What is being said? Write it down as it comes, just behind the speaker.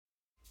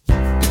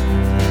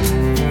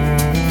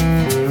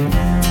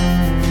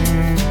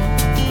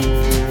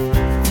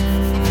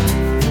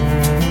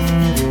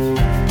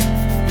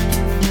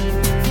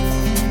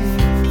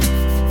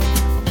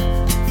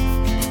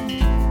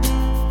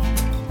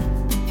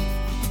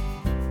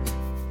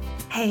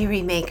Hey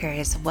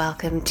Remakers,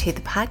 welcome to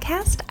the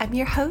podcast. I'm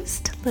your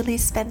host, Lily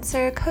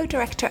Spencer,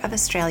 co-director of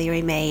Australia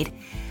Remade.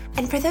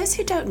 And for those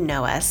who don't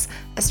know us,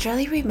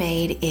 Australia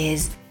Remade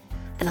is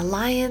an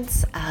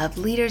alliance of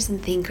leaders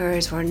and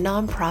thinkers. We're a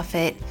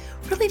nonprofit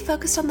really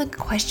focused on the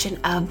question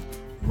of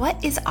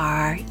what is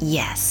our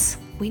yes?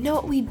 We know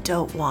what we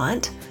don't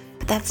want,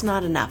 but that's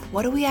not enough.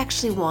 What do we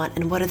actually want,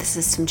 and what are the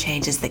system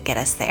changes that get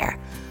us there?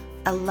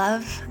 I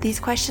love these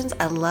questions.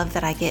 I love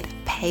that I get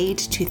paid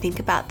to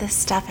think about this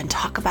stuff and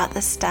talk about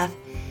this stuff.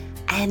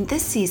 And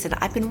this season,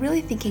 I've been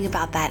really thinking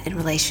about that in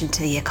relation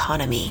to the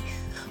economy.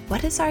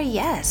 What is our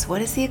yes?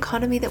 What is the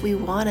economy that we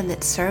want and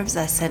that serves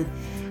us and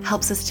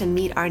helps us to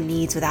meet our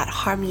needs without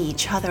harming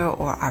each other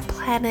or our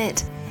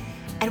planet?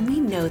 And we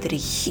know that a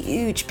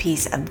huge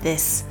piece of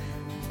this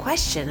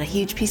question, a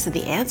huge piece of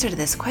the answer to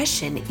this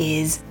question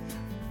is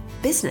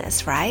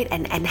business, right?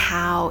 And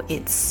how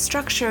it's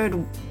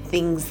structured,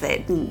 things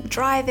that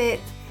drive it.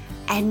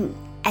 And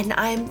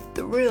I'm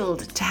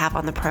thrilled to have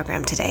on the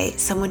program today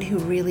someone who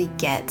really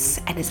gets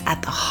and is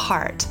at the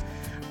heart,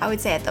 I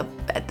would say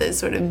at the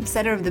sort of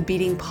center of the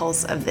beating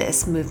pulse of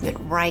this movement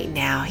right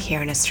now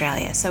here in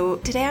Australia. So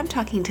today I'm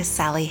talking to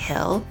Sally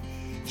Hill.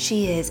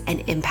 She is an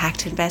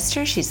impact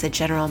investor. She's the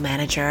general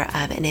manager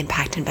of an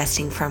impact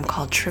investing firm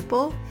called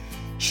Triple.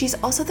 She's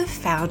also the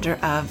founder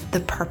of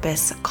the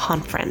Purpose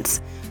Conference,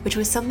 which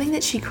was something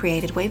that she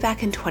created way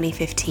back in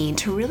 2015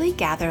 to really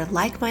gather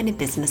like-minded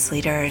business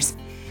leaders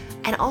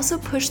and also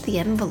push the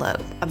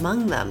envelope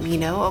among them,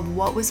 of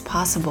what was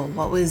possible,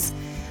 what was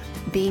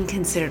being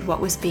considered, what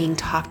was being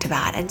talked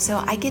about. And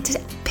so I get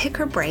to pick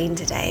her brain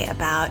today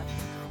about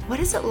what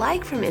is it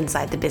like from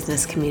inside the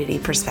business community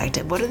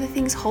perspective? What are the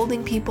things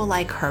holding people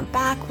like her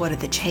back? What are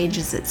the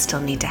changes that still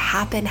need to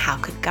happen? How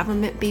could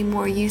government be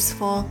more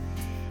useful?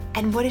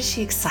 And what is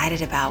she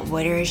excited about?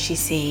 Where is she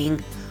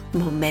seeing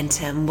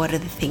momentum? What are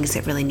the things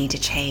that really need to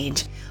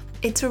change?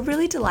 It's a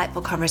really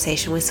delightful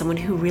conversation with someone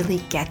who really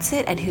gets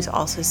it and who's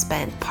also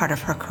spent part of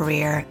her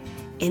career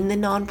in the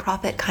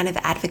nonprofit kind of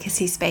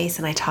advocacy space.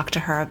 And I talked to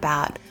her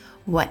about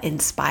what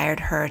inspired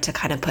her to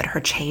kind of put her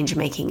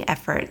change-making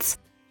efforts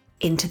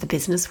into the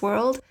business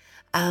world.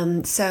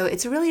 So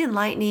it's a really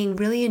enlightening,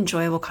 really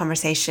enjoyable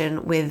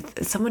conversation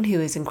with someone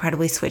who is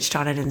incredibly switched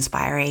on and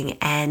inspiring.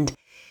 And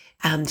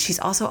she's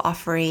also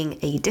offering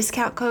a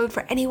discount code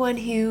for anyone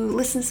who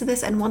listens to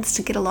this and wants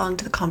to get along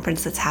to the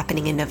conference that's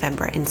happening in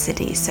November in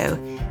Sydney. So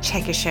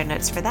check your show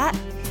notes for that.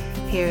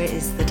 Here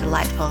is the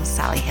delightful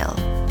Sally Hill.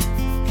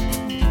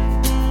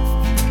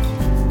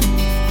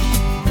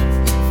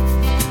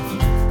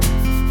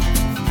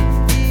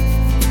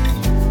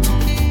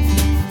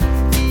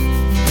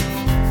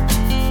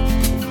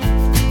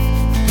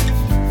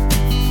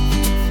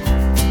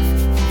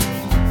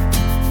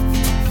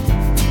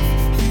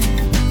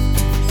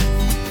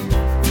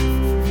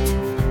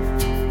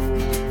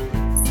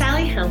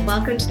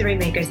 Welcome to the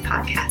Remakers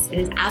podcast. It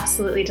is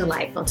absolutely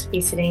delightful to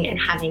be sitting and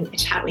having a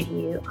chat with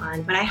you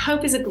on what I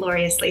hope is a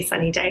gloriously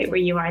sunny day where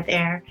you are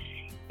there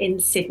in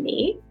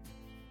Sydney.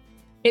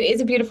 It is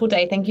a beautiful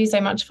day. Thank you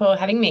so much for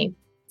having me.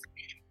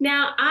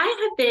 Now,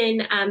 I have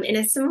been in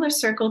a similar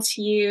circle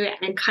to you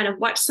and kind of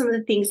watched some of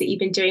the things that you've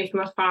been doing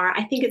from afar.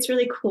 I think it's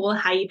really cool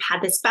how you've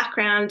had this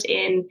background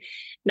in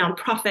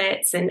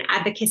nonprofits and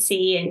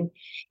advocacy, and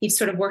you've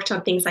sort of worked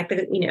on things like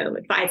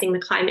advising the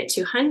Climate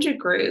 200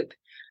 group.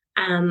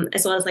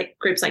 As well as like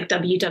groups like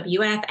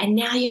WWF. And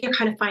now you're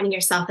kind of finding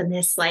yourself in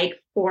this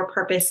like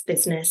for-purpose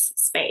business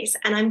space.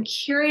 And I'm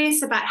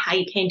curious about how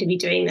you came to be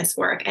doing this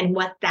work and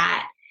what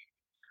that,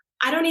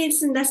 I don't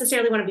even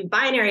necessarily want to be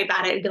binary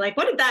about it and be like,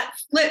 what did that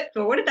flip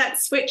or what did that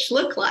switch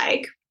look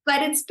like?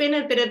 But it's been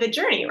a bit of a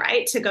journey,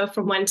 right? To go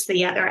from one to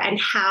the other,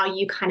 and how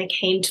you kind of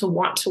came to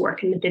want to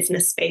work in the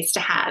business space to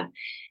have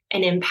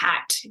an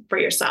impact for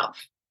yourself.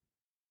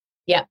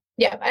 Yeah.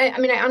 I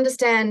mean, I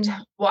understand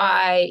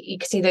why you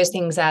can see those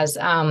things as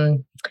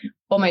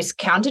almost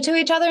counter to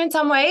each other in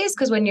some ways,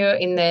 because when you're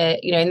in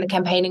the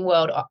campaigning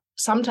world,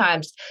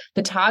 sometimes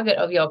the target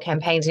of your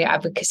campaigns and your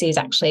advocacy is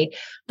actually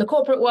the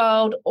corporate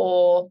world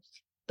or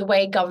the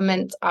way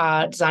governments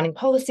are designing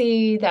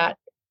policy that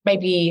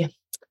maybe,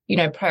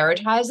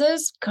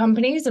 prioritizes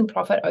companies and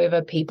profit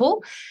over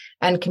people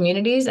and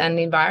communities and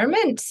the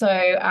environment. So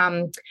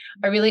I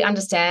really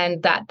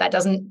understand that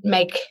doesn't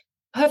make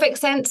perfect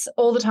sense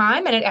all the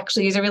time, and it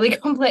actually is a really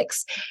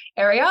complex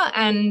area.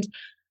 And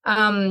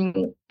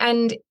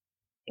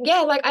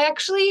yeah, like I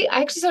actually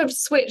sort of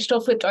switched or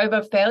flipped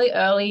over fairly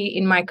early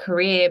in my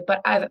career,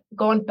 but I've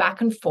gone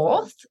back and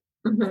forth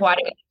quite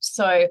a bit.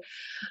 So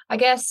I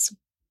guess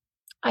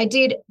I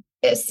did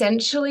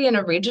essentially and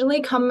originally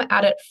come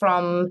at it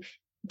from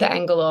the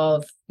angle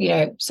of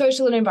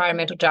social and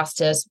environmental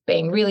justice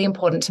being really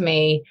important to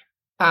me.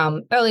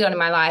 Early on in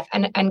my life,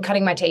 and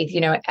cutting my teeth,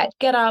 at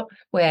Get Up,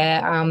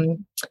 where I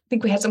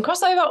think we had some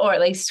crossover, or at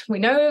least we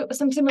know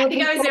some similar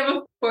people. I think I was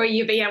there before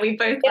you, but yeah, we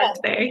both went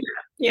there.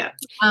 Yeah.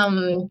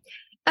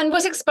 And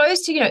was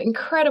exposed to,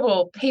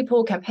 incredible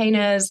people,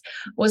 campaigners,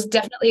 was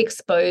definitely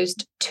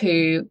exposed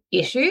to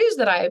issues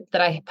that I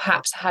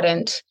perhaps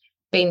hadn't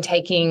been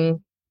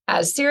taking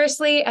as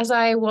seriously as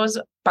I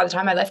was by the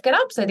time I left Get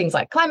Up. So things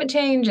like climate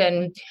change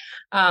and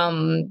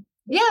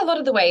a lot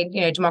of the way,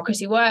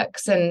 democracy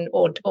works and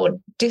or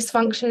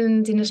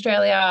dysfunctions in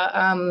Australia.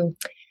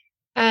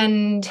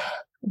 And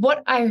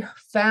what I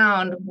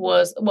found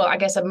was, I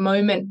guess a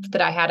moment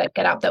that I had at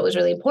Get Up that was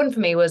really important for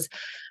me was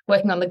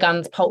working on the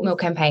Guns pulp mill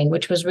campaign,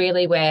 which was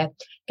really where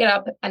Get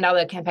Up and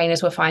other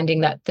campaigners were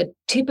finding that the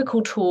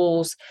typical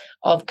tools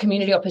of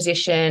community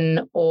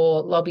opposition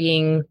or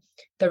lobbying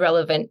the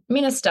relevant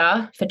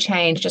minister for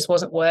change just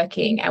wasn't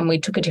working. And we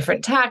took a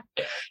different tack,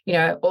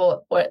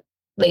 or at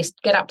least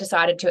Get Up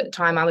decided to at the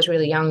time. I was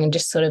really young and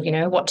just sort of,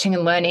 watching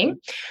and learning.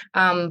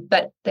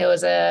 But there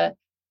was a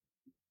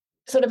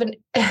sort of a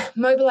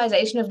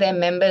mobilization of their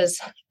members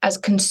as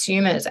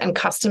consumers and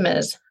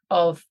customers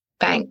of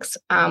banks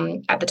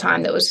at the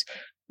time that was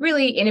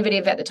really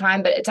innovative at the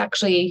time, but it's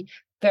actually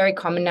very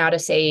common now to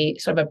see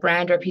sort of a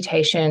brand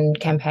reputation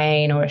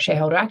campaign or a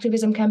shareholder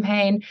activism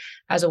campaign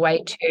as a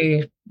way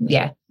to,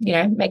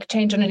 make a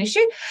change on an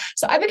issue.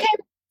 So I became,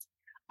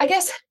 I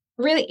guess,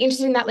 really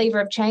interested in that lever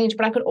of change,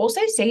 but I could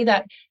also see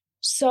that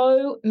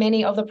so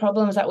many of the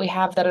problems that we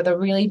have that are the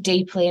really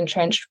deeply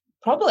entrenched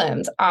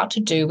problems are to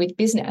do with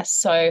business.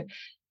 So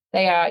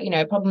they are,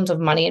 problems of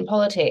money in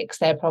politics.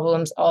 They're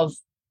problems of,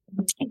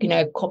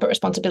 corporate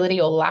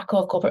responsibility or lack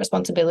of corporate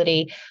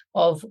responsibility,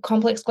 of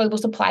complex global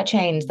supply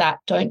chains that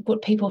don't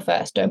put people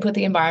first, don't put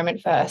the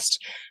environment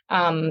first,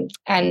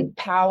 and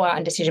power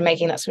and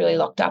decision-making that's really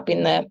locked up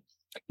in the,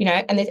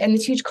 and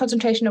this huge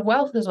concentration of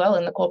wealth as well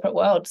in the corporate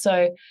world.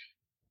 So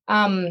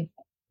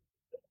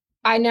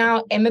I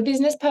now am a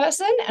business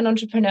person, an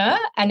entrepreneur,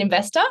 an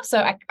investor.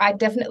 So I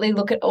definitely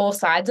look at all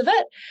sides of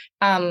it.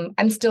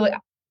 I'm still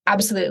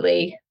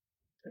absolutely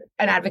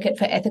an advocate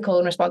for ethical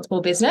and responsible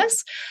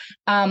business.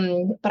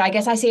 But I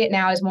guess I see it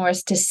now as more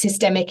as a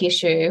systemic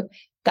issue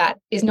that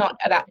is not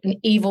about an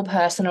evil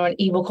person or an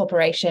evil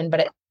corporation,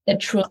 but a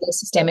truly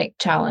systemic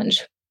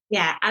challenge.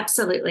 Yeah,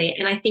 absolutely.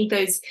 And I think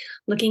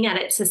looking at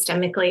it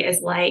systemically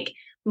is like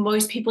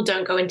most people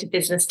don't go into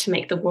business to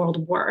make the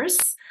world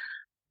worse.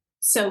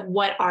 So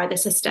what are the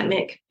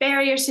systemic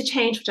barriers to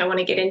change, which I want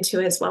to get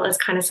into, as well as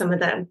kind of some of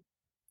the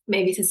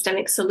maybe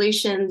systemic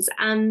solutions.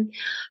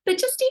 But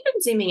just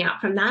even zooming out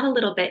from that a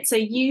little bit. So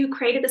you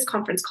created this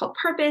conference called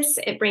Purpose.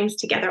 It brings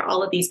together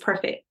all of these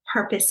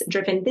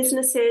purpose-driven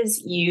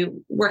businesses.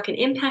 You work in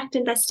impact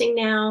investing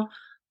now.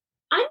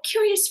 I'm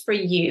curious for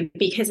you,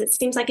 because it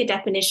seems like a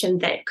definition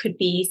that could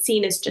be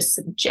seen as just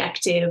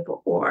subjective,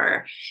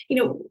 or,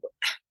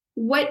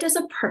 what does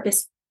a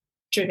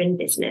purpose-driven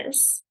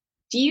business?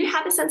 Do you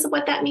have a sense of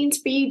what that means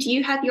for you? Do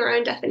you have your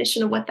own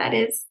definition of what that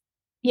is?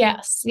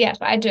 Yes,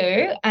 I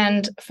do.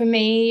 And for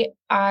me,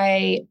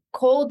 I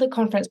called the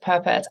conference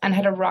Purpose and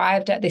had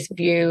arrived at this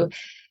view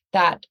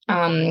that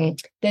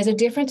there's a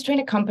difference between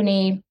a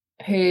company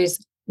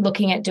who's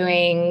looking at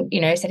doing,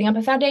 setting up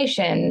a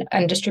foundation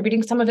and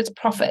distributing some of its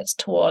profits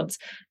towards,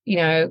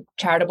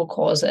 charitable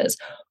causes,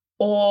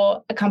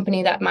 or a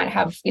company that might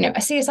have, a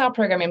CSR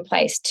program in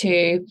place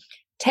to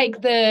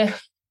take the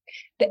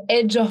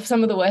edge off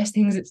some of the worst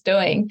things it's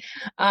doing.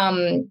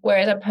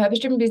 Whereas a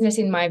purpose-driven business,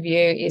 in my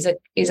view,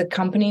 is a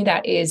company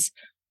that is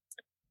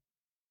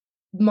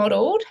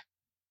modeled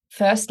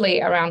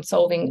firstly around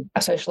solving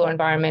a social or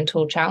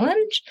environmental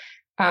challenge,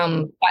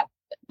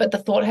 but the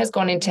thought has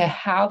gone into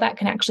how that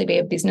can actually be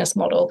a business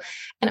model.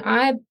 And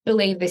I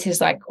believe this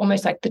is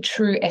almost like the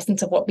true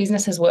essence of what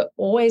businesses were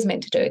always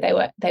meant to do.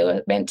 They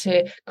were meant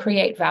to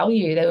create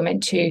value. They were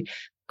meant to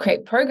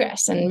create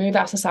progress and move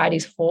our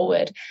societies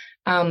forward.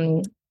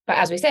 But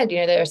as we said,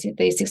 there are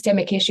these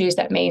systemic issues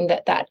that mean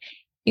that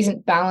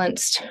isn't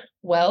balanced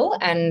well.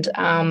 And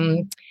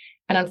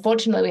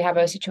unfortunately, we have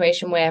a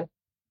situation where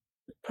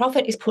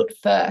profit is put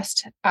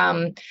first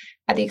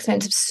at the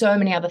expense of so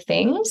many other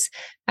things,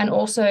 and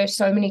also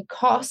so many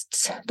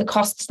costs. The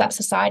costs that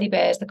society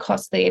bears, the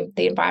costs the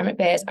environment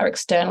bears, are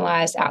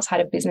externalized outside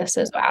of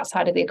businesses or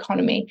outside of the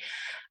economy.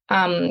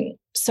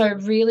 So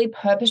really,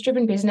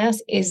 purpose-driven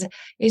business is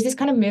this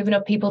kind of movement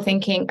of people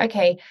thinking,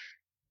 okay,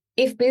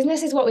 if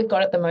business is what we've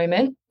got at the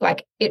moment,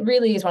 it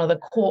really is one of the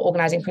core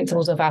organizing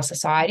principles of our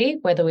society,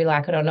 whether we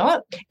like it or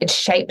not. It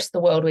shapes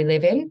the world we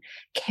live in.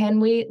 Can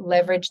we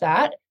leverage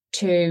that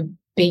to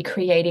be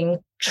creating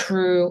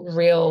true,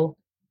 real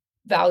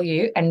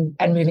value and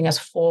moving us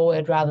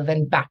forward rather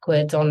than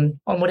backwards on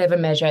whatever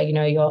measure,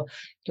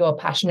 you're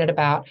passionate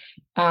about?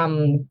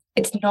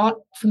 It's not,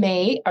 for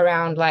me,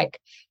 around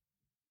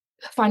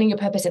finding your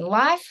purpose in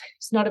life.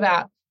 It's not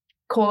about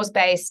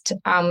cause-based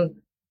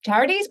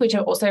charities, which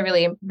are also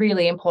really,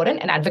 really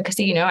important, and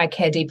advocacy, I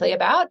care deeply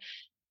about.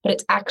 But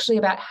it's actually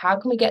about how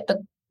can we get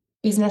the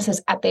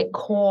businesses at their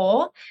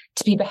core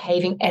to be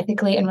behaving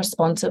ethically and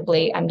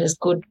responsibly and as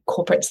good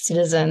corporate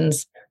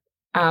citizens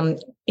in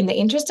the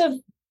interest of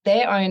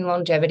their own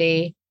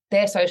longevity,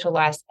 their social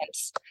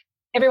license,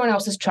 everyone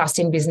else's trust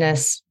in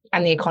business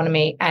and the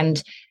economy,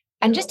 and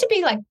just to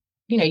be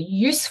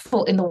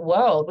useful in the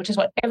world, which is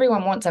what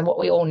everyone wants and what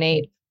we all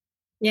need.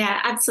 Yeah,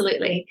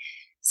 absolutely.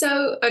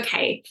 So,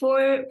 okay,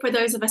 for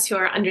those of us who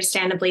are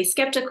understandably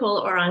skeptical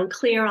or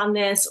unclear on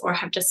this, or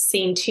have just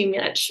seen too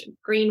much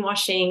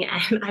greenwashing,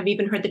 and I've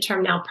even heard the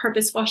term now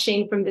purpose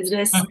washing from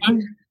business,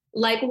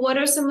 like what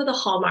are some of the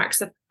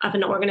hallmarks of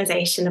an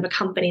organization, of a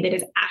company that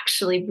is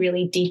actually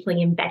really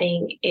deeply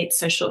embedding its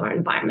social or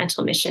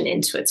environmental mission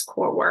into its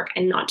core work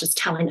and not just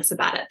telling us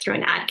about it through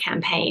an ad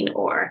campaign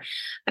or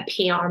a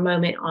PR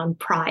moment on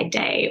Pride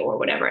Day or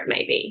whatever it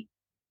may be?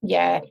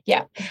 Yeah.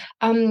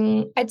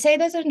 I'd say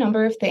there's a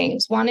number of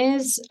things. One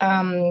is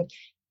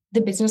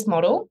the business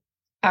model.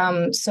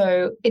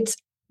 So it's,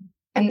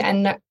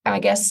 and I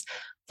guess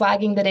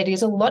flagging that it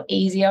is a lot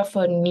easier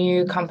for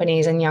new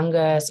companies and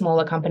younger,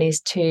 smaller companies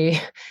to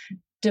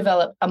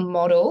develop a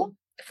model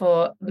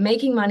for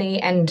making money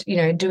and,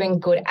 doing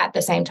good at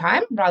the same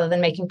time, rather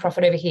than making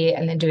profit over here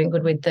and then doing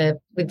good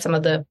with some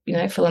of the,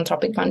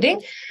 philanthropic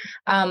funding.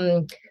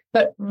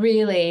 But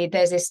really,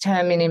 there's this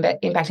term in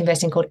impact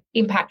investing called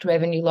impact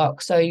revenue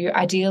lock. So you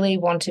ideally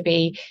want to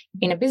be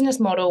in a business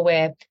model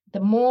where the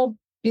more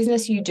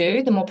business you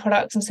do, the more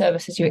products and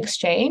services you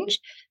exchange,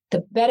 the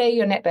better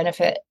your net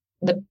benefit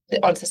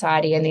on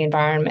society and the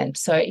environment.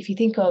 So if you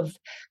think of,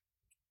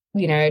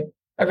 a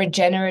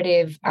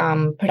regenerative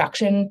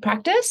production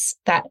practice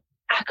that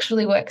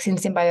actually works in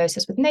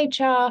symbiosis with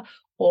nature,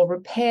 or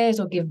repairs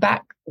or gives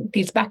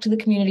back to the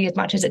community as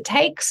much as it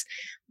takes,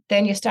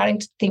 then you're starting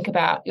to think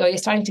about, you're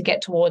starting to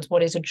get towards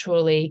what is a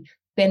truly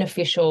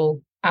beneficial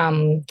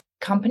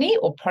company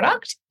or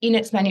product in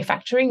its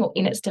manufacturing or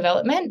in its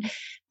development.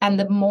 And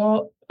the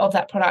more of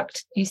that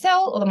product you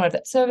sell, or the more of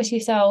that service you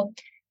sell,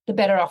 the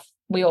better off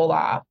we all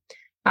are.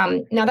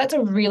 Now, that's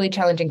a really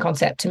challenging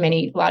concept to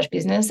many large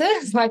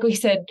businesses. Like we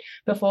said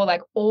before,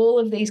 like all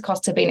of these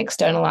costs have been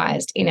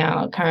externalized in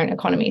our current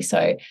economy.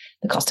 So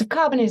the cost of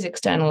carbon is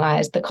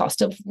externalized. The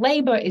cost of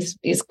labor is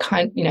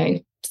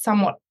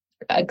somewhat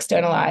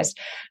externalized.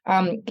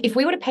 If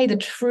we were to pay the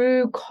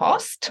true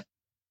cost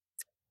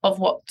of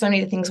what so many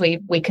of the things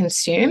we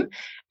consume,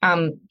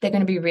 they're going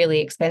to be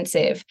really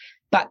expensive.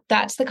 But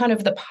that's the kind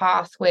of the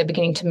path we're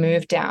beginning to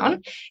move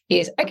down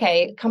is,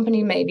 okay,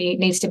 company maybe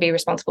needs to be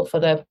responsible for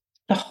the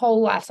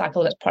whole life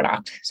cycle of its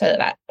product, so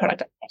that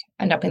product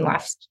end up in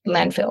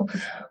landfill,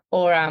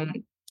 or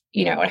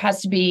it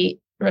has to be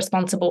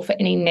responsible for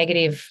any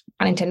negative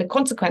unintended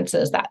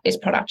consequences that this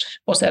product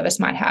or service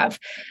might have.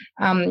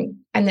 And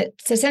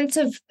it's a sense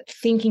of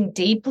thinking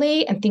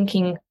deeply and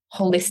thinking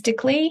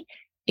holistically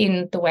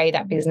in the way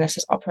that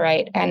businesses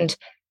operate. And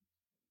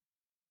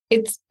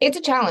it's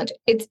a challenge.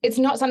 It's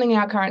not something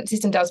our current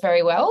system does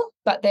very well,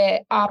 but there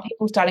are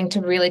people starting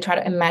to really try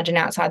to imagine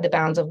outside the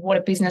bounds of what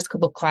a business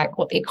could look like,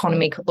 what the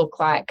economy could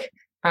look like,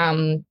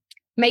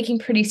 making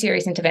pretty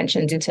serious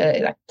interventions into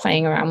like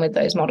playing around with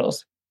those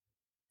models.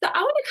 So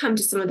I want to come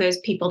to some of those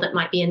people that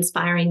might be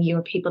inspiring you,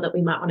 or people that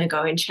we might want to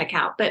go and check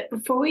out. But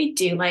before we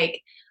do,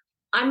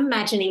 I'm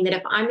imagining that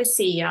if I'm a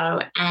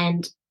CEO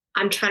and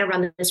I'm trying to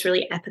run this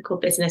really ethical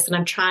business, and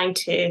I'm trying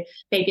to,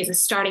 maybe as a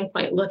starting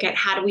point, look at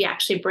how do we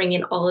actually bring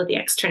in all of the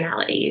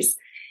externalities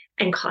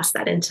and cost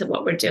that into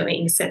what we're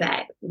doing so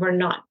that we're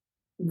not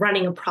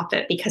running a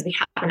profit because we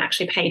haven't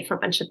actually paid for a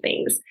bunch of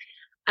things.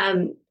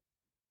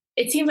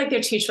 It seems like there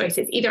are two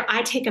choices. Either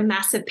I take a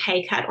massive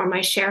pay cut, or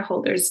my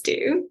shareholders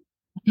do,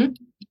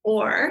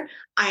 or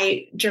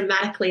I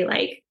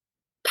dramatically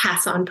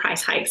pass on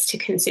price hikes to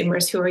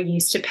consumers who are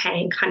used to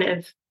paying kind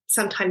of.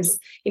 Sometimes,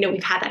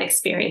 we've had that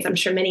experience. I'm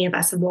sure many of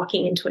us are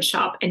walking into a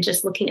shop and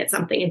just looking at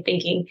something and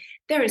thinking,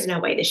 there is no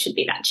way this should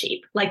be that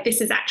cheap.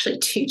 This is actually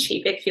too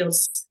cheap. It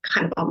feels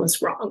kind of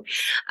almost wrong.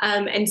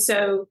 And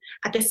so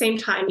at the same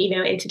time,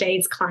 in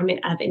today's climate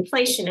of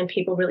inflation and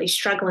people really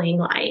struggling,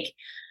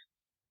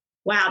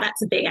 wow,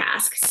 that's a big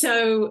ask.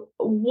 So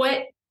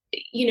what,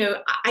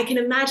 I can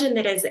imagine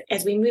that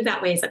as we move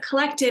that way as a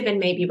collective, and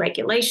maybe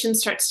regulation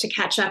starts to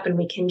catch up and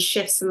we can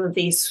shift some of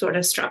these sort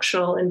of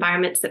structural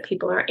environments that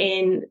people are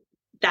in,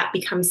 that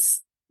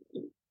becomes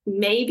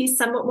maybe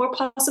somewhat more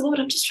possible.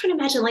 But I'm just trying to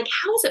imagine,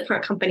 how is it for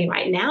a company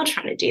right now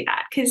trying to do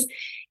that? Because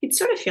you'd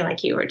sort of feel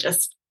like you were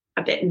just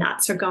a bit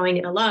nuts or going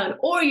it alone,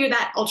 or you're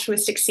that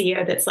altruistic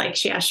CEO that's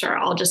like, yeah, sure,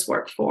 I'll just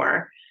work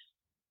for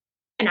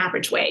an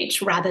average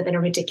wage rather than a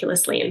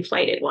ridiculously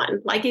inflated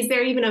one. Is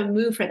there even a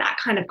move for that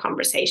kind of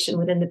conversation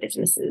within the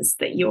businesses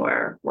that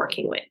you're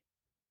working with?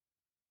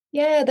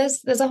 Yeah,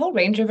 there's a whole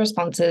range of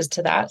responses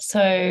to that.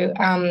 So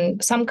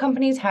some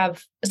companies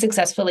have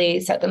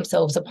successfully set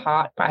themselves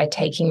apart by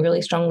taking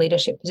really strong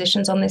leadership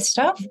positions on this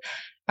stuff.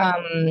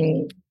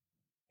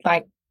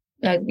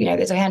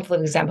 There's a handful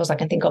of examples I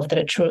can think of that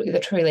are the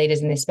true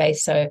leaders in this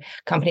space. So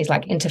companies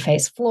like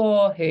Interface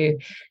Floor, who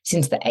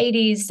since the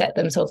 80s set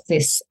themselves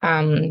this,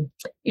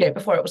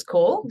 before it was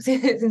cool,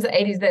 since the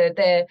 80s,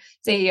 the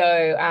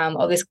CEO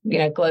of this,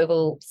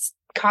 global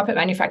carpet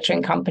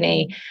manufacturing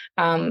company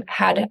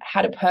had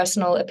a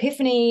personal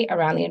epiphany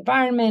around the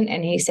environment.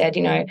 And he said,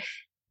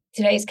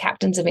 today's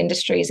captains of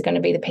industries are going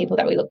to be the people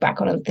that we look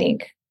back on and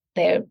think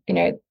they're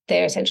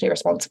essentially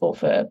responsible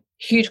for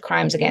huge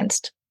crimes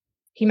against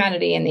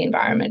humanity and the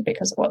environment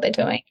because of what they're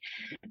doing.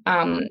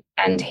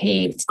 And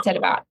he set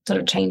about sort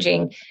of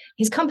changing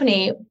his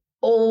company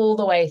all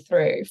the way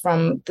through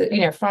from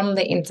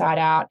the inside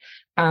out,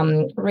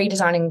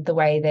 redesigning the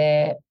way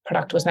their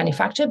product was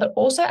manufactured, but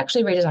also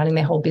actually redesigning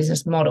their whole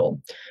business model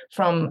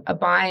from a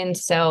buy and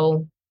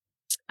sell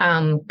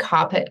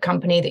carpet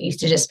company that used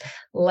to just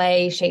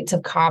lay sheets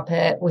of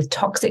carpet with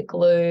toxic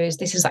glues.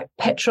 This is like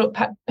petrol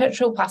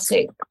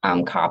plastic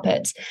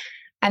carpets,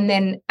 and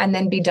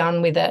then be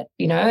done with it,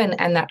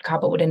 and that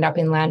carpet would end up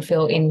in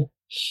landfill in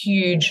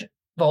huge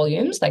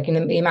volumes, like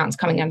the amounts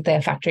coming out of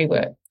their factory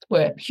were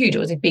huge. It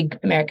was a big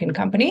American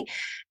company,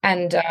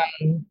 and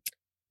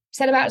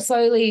set about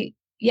slowly.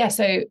 Yeah,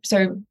 so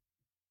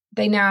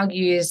they now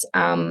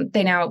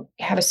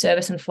have a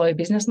service and flow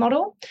business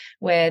model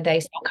where they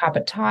sell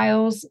carpet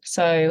tiles.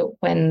 So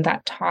when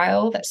that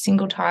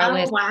single tile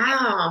is,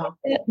 wow,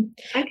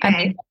 okay.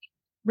 And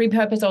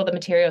repurpose all the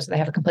materials so they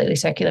have a completely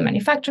circular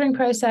manufacturing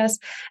process.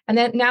 And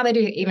then now they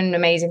do even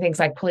amazing things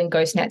like pulling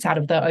ghost nets out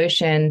of the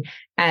ocean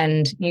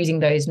and using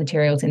those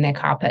materials in their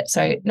carpet.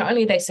 So not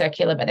only are they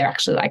circular, but they're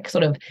actually like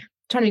sort of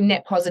trying to be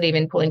net positive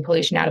in pulling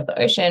pollution out of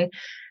the ocean.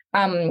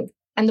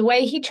 And the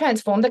way he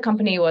transformed the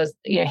company was,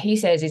 he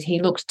says, is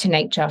he looked to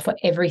nature for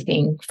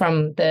everything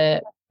from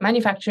the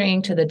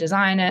manufacturing to the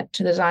design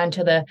to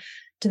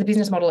the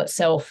business model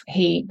itself.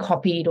 He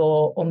copied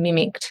or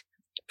mimicked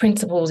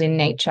principles in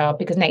nature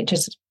because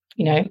nature's,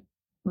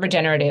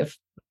 regenerative.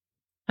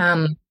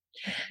 So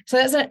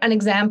that's an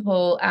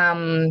example.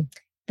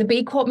 The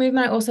B Corp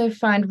movement I also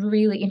find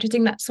really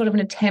interesting. That's sort of an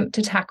attempt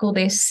to tackle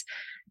this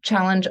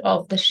challenge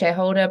of the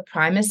shareholder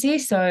primacy.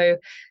 So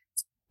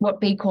what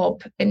B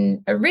Corp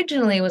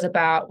originally was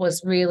about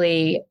was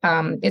really,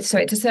 it's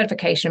a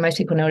certification. Most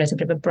people know it as a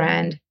bit of a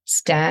brand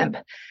stamp.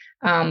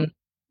 But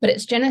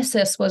its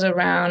genesis was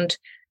around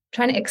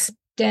trying to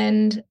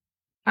extend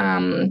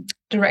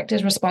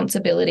directors'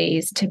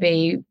 responsibilities to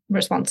be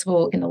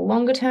responsible in the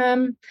longer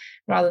term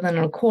rather than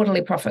on a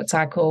quarterly profit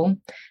cycle,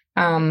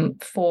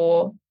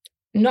 for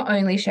not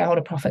only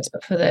shareholder profits,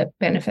 but for the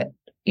benefit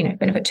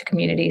to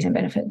communities and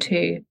benefit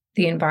to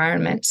the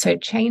environment. So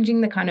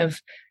changing the kind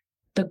of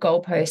the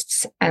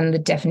goalposts and the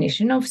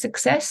definition of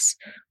success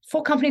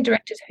for company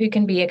directors who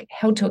can be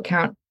held to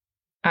account,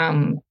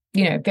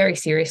 very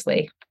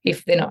seriously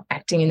if they're not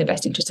acting in the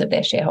best interest of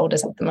their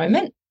shareholders at the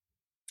moment.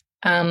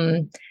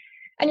 And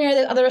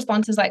the other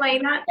responses like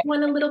explain that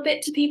one a little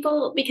bit to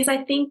people, because I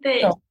think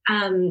that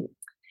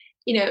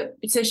sure.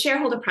 So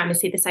shareholder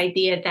primacy, this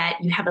idea that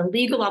you have a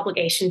legal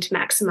obligation to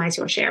maximize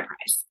your share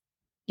price.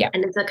 Yeah.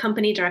 And as a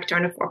company director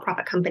in a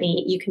for-profit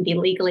company, you can be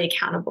legally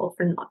accountable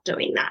for not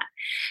doing that.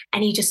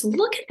 And you just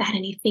look at that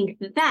and you think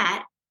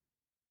that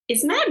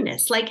is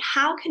madness. Like,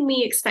 how can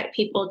we expect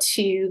people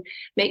to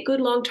make good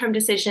long-term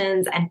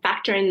decisions and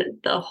factor in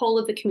the whole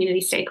of the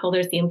community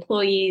stakeholders, the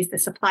employees, the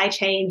supply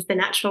chains, the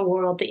natural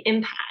world, the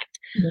impact,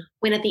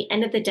 when at the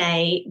end of the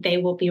day, they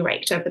will be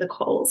raked over the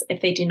coals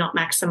if they do not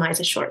maximize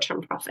a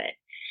short-term profit.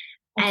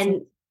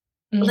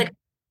 Absolutely. And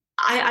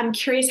I'm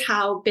curious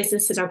how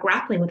businesses are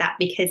grappling with that,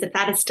 because if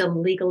that is still a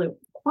legal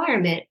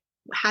requirement,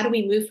 how do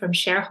we move from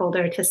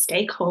shareholder to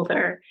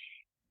stakeholder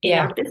in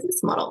our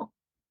business model?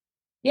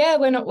 Yeah,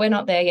 we're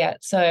not there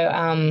yet.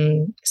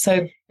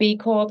 So B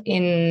Corp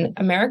in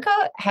America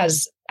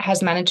has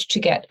managed to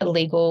get a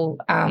legal,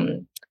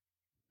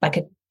 like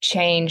a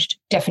changed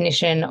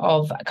definition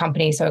of a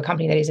company. So a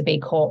company that is a B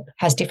Corp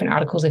has different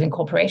articles of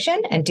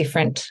incorporation and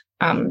different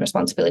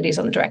responsibilities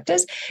on the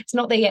directors. It's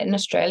not there yet in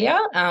Australia.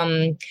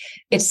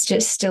 It's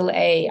just still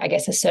a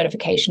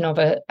certification of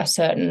a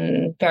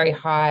certain very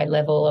high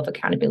level of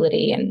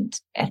accountability and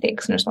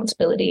ethics and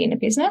responsibility in a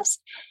business.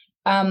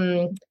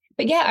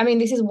 But yeah, I mean,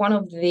 this is one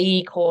of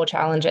the core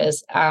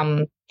challenges.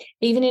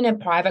 Even in a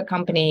private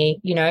company,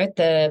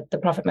 the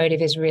profit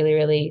motive is really,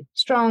 really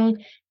strong.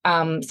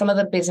 Some of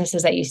the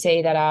businesses that you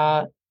see that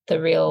are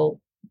the real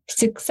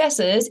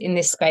successes in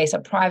this space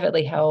are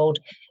privately held,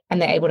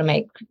 and they're able to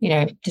make,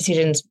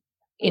 decisions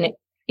in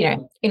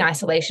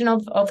isolation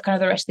of kind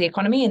of the rest of the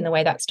economy and the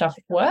way that stuff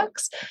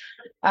works.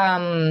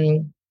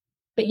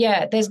 But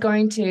yeah,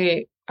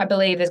 I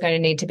believe there's going to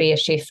need to be a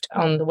shift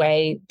on the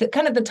way that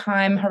kind of the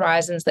time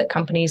horizons that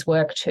companies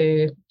work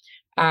to,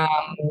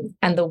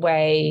 and the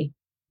way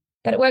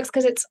that it works,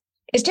 because it's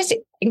just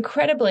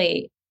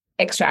incredibly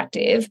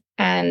extractive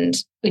and,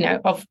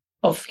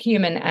 of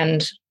human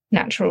and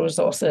natural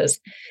resources.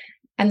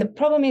 And the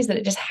problem is that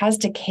it just has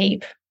to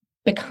keep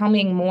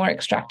becoming more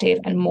extractive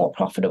and more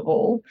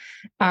profitable,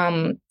 more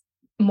and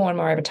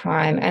more over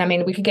time. And I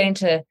mean, we could get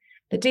into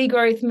the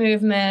degrowth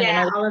movement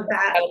and all of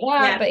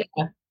that. But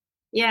yeah.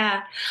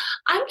 Yeah.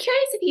 I'm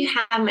curious if you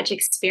have much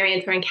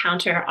experience or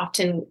encounter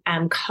often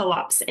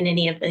co-ops in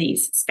any of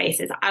these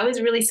spaces. I was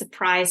really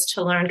surprised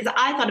to learn, because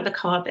I thought of a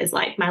co-op as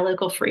like my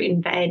local fruit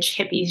and veg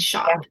hippie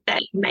shop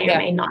that may or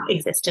may not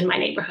exist in my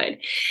neighborhood.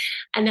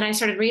 And then I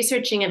started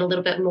researching it a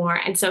little bit more.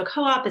 And so a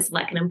co-op is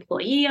like an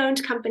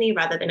employee-owned company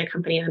rather than a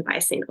company owned by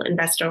a single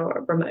investor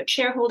or remote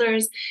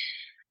shareholders.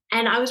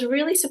 And I was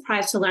really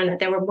surprised to learn that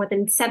there were more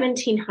than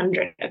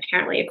 1,700,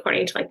 apparently,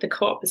 according to like the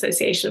Co-op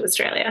Association of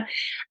Australia,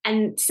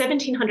 and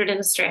 1,700 in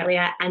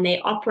Australia. And they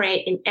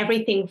operate in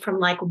everything from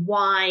like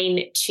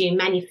wine to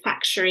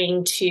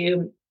manufacturing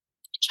to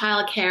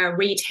childcare,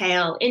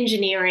 retail,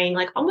 engineering,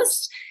 like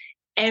almost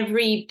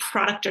every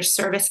product or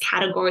service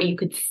category you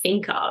could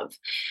think of.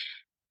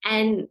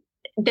 And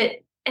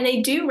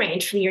they do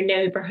range from your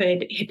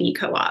neighborhood hippie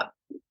co-op,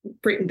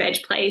 fruit and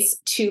veg place,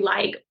 to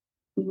like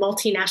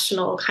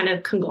multinational kind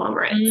of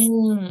conglomerates.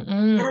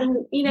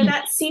 And,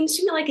 that seems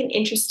to me like an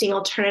interesting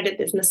alternative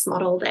business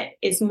model that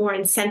is more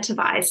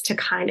incentivized to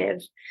kind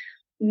of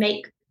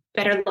make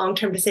better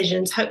long-term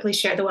decisions, hopefully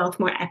share the wealth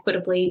more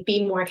equitably,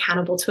 be more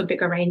accountable to a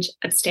bigger range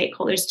of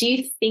stakeholders. Do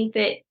you think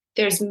that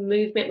there's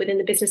movement within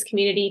the business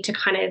community to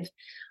kind of,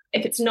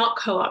 if it's not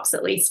co-ops,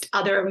 at least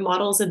other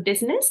models of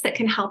business that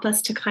can help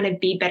us to kind of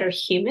be better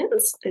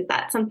humans? Is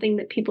that something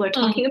that people are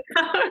talking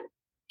about?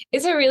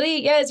 It's a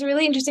really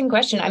interesting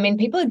question. I mean,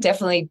 people are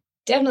definitely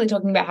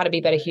talking about how to be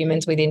better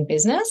humans within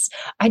business.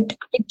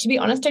 To be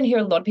honest, don't hear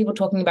a lot of people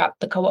talking about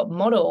the co-op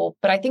model,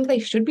 but I think they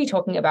should be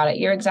talking about it.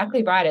 You're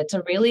exactly right. It's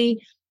a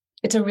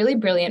really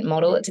brilliant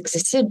model. It's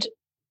existed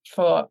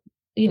for,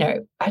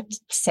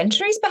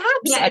 centuries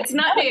perhaps. Yeah, it's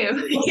not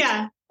new.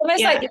 Yeah.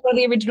 Almost like one of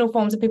the original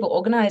forms of people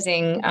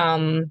organizing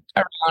around,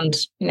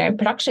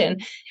 production.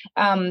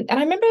 And I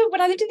remember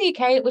when I lived in the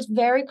UK, it was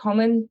very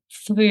common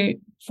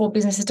for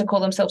businesses to call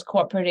themselves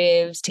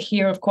cooperatives, to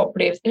hear of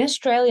cooperatives. In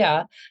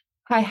Australia,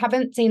 I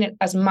haven't seen it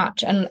as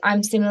much, and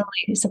I'm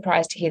similarly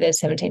surprised to hear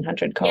there's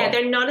 1,700 co-ops. Yeah,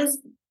 they're not as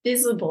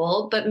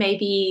visible, but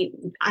maybe,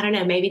 I don't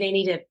know, maybe they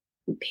need a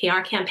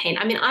PR campaign.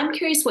 I mean, I'm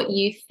curious what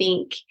you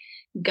think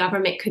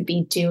government could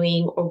be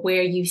doing, or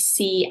where you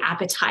see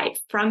appetite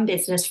from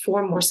business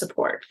for more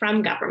support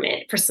from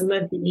government for some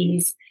of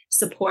these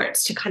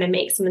supports to kind of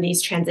make some of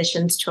these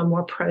transitions to a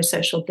more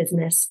pro-social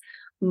business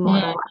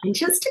model, and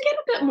just to get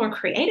a bit more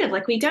creative.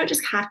 Like, we don't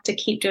just have to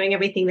keep doing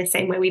everything the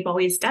same way we've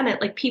always done it.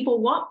 Like, people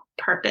want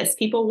purpose,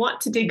 people want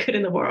to do good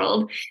in the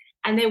world,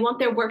 and they want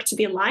their work to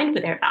be aligned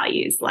with their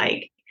values.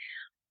 Like,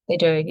 they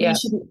do. Yeah,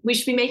 we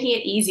should be making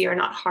it easier,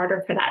 not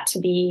harder, for that to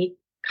be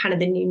kind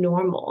of the new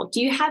normal. Do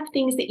you have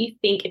things that you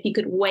think, if you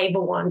could wave a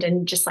wand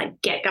and just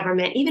like get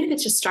government, even if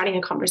it's just starting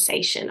a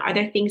conversation, are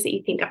there things that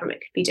you think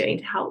government could be doing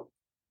to help?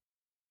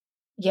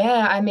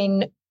 Yeah, I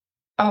mean,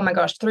 oh my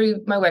gosh,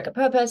 through my work at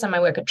Purpose and my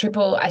work at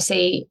Triple, I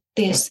see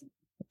there's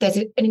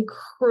an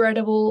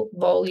incredible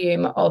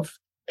volume of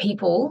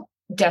people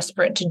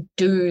desperate to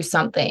do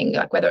something,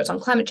 like whether it's on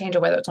climate change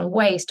or whether it's on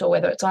waste or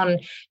whether it's on,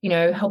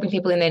 helping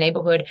people in their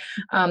neighborhood.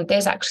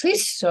 There's actually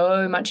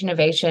so much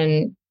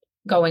innovation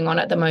going on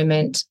at the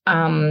moment,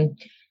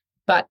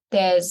 but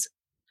there's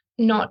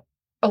not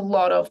a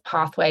lot of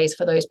pathways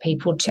for those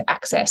people to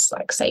access,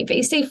 like, say,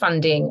 VC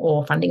funding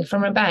or funding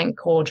from a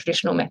bank or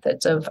traditional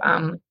methods of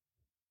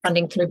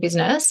funding through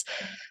business.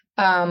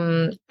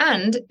 And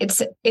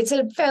it's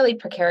a fairly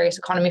precarious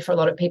economy for a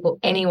lot of people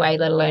anyway,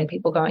 let alone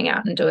people going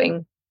out and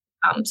doing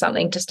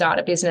something to start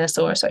a business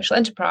or a social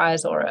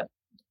enterprise or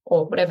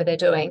whatever they're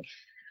doing.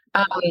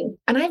 And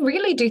I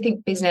really do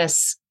think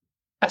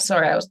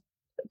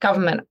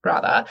government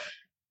rather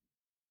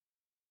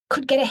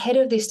could get ahead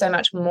of this so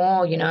much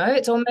more.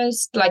 It's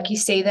almost like you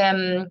see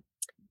them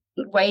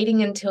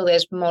waiting until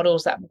there's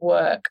models that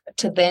work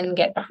to then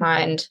get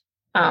behind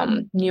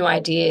new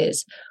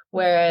ideas,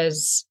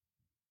 whereas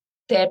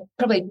they're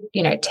probably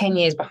 10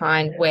 years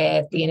behind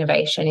where the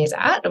innovation is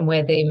at and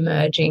where the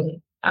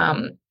emerging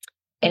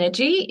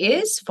energy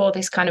is for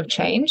this kind of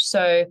change.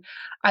 So,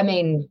 I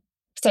mean,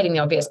 stating the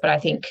obvious, but I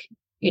think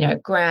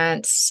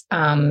grants,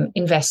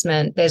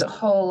 investment, there's a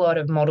whole lot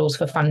of models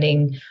for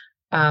funding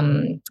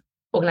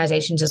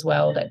organizations as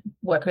well that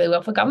work really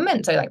well for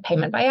government. So, like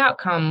payment by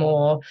outcome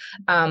or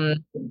a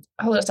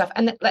whole lot of stuff.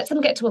 And that lets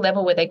them get to a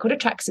level where they could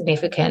attract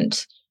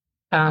significant,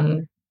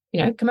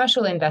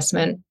 commercial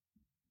investment.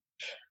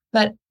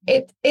 But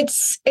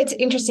it's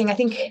interesting. I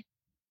think,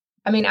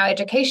 our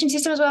education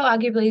system as well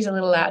arguably is a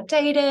little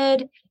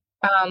outdated.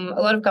 A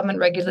lot of government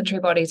regulatory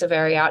bodies are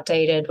very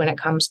outdated when it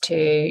comes to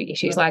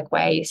issues like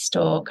waste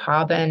or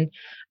carbon.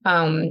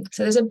 So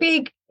there's a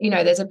big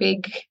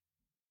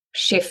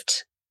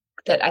shift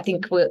that I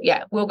think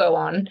will go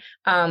on.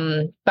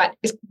 But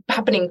it's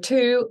happening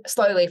too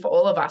slowly for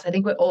all of us. I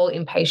think we're all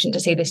impatient to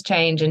see this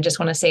change and just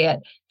want to see it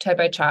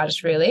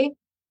turbocharged, really.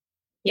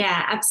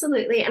 Yeah,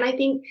 absolutely. And I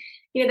think,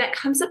 that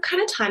comes up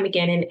kind of time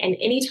again. And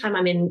anytime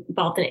I'm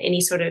involved in any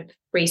sort of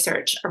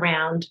research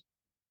around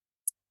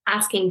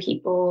asking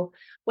people,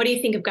 what do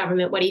you think of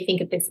government? What do you think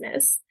of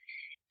business?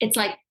 It's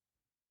like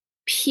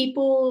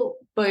people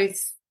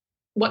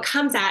what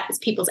comes out is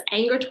people's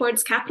anger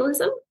towards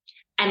capitalism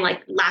and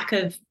like lack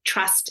of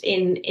trust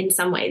in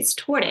some ways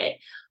toward it.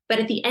 But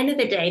at the end of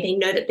the day, they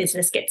know that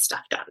business gets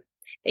stuff done.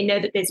 They know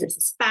that business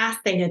is fast.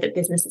 They know that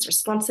business is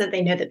responsive.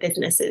 They know that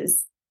business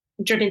is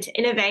driven to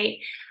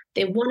innovate.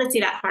 They want to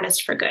see that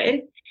harnessed for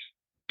good.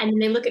 And then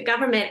they look at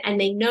government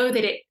and they know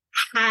that it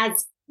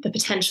has the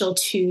potential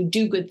to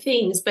do good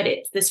things, but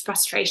it's this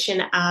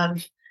frustration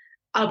of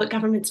oh, but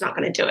government's not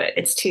going to do it.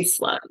 It's too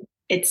slow.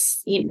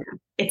 It's,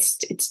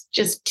 it's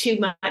just too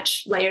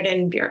much layered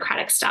in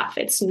bureaucratic stuff.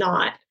 It's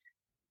not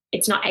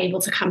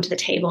able to come to the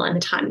table in the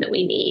time that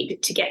we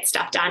need to get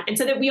stuff done. And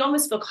so that we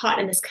almost feel caught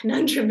in this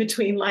conundrum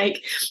between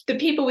like the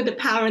people with the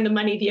power and the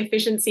money, the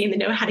efficiency, and the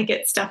know how to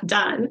get stuff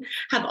done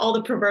have all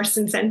the perverse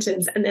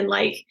incentives. And then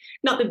like,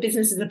 not the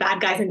business is the bad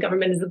guys and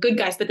government is the good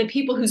guys, but the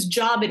people whose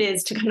job it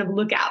is to kind of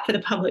look out for the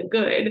public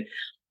good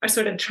are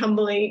sort of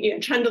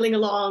trundling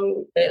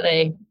along.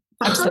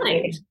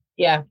 Absolutely.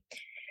 Yeah.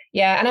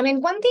 Yeah. And I mean,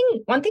 one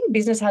thing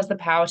business has the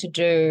power to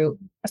do,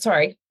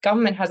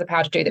 government has the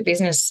power to do that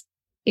business,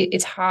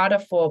 it's harder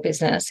for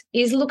business,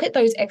 is look at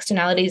those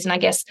externalities and I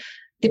guess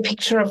the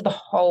picture of the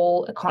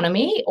whole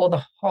economy or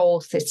the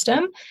whole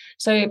system.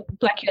 So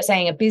like you're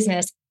saying, a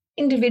business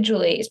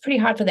individually, it's pretty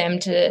hard for them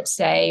to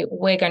say,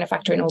 we're going to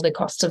factor in all the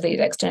costs of these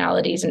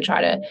externalities and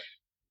try to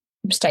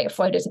stay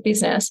afloat as a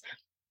business.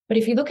 But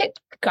if you look at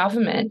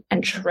government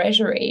and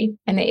treasury,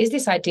 and there is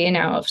this idea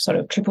now of sort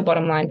of triple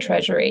bottom line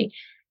treasury,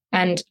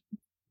 and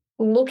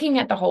looking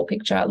at the whole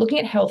picture, looking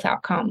at health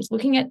outcomes,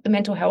 looking at the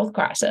mental health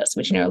crisis,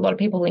 which, a lot of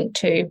people link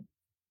to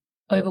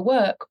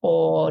overwork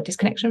or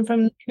disconnection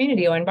from the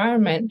community or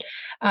environment.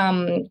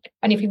 And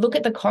if you look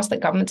at the cost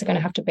that governments are going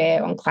to have to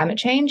bear on climate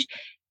change,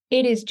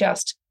 it is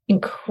just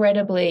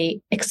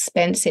incredibly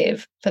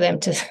expensive for them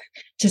to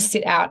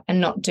sit out and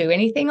not do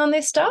anything on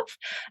this stuff.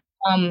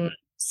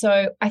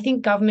 So I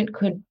think government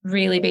could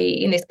really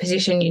be in this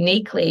position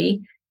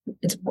uniquely.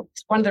 It's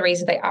one of the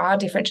reasons they are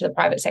different to the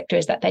private sector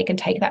is that they can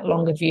take that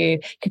longer view,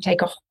 can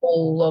take a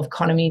whole of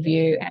economy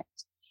view. And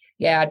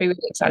yeah, I'd be really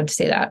excited to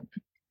see that.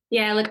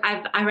 Yeah, look,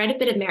 I read a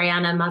bit of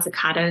Mariana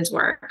Mazzucato's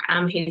work,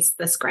 who's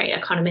this great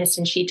economist,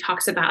 and she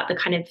talks about the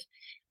kind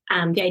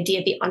of the idea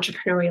of the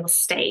entrepreneurial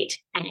state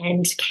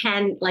and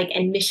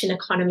mission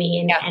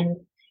economy and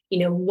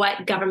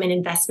what government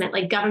investment,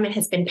 like government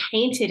has been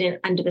painted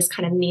under this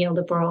kind of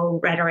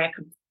neoliberal rhetoric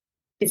of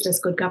business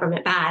good,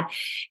 government bad,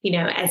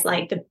 as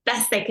like the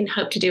best they can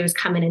hope to do is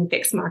come in and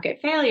fix market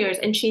failures.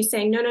 And she's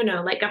saying, no,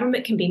 like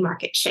government can be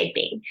market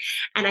shaping.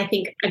 And I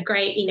think a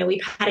great,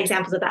 we've had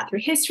examples of that through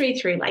history,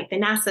 through like the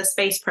NASA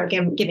space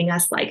program, giving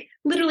us like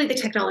literally the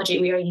technology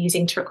we are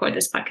using to record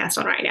this podcast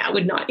on right now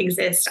would not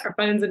exist. Our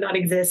phones would not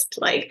exist.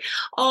 Like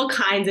all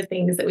kinds of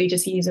things that we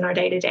just use in our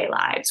day-to-day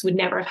lives would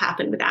never have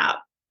happened without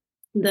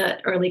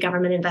the early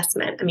government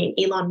investment. I mean,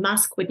 Elon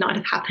Musk would not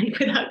have happened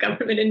without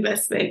government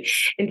investment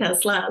in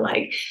Tesla,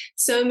 like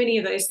so many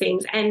of those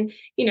things. And,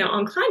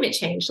 on climate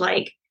change,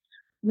 like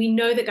we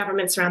know that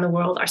governments around the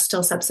world are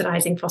still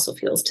subsidizing fossil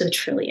fuels to the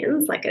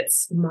trillions, like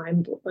it's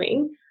mind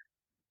blowing.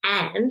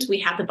 And we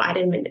have the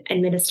Biden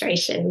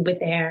administration with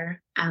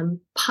their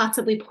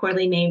possibly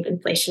poorly named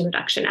Inflation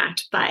Reduction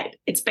Act, but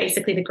it's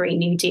basically the Green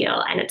New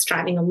Deal, and it's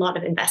driving a lot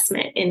of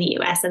investment in the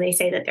US. And they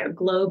say that there are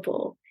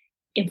global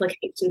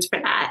implications for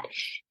that.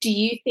 Do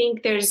you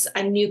think there's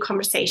a new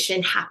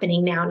conversation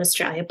happening now in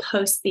Australia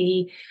post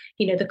the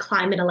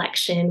climate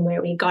election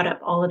where we got up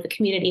all of the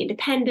community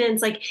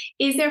independence? Like,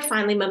 is there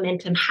finally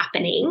momentum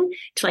happening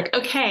to like,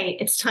 okay,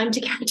 it's time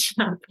to catch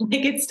up.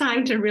 Like it's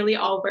time to really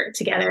all work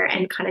together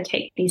and kind of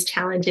take these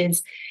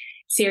challenges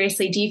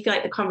seriously? Do you feel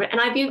like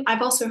and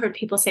I've also heard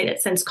people say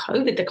that since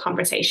COVID, the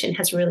conversation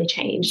has really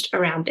changed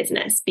around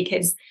business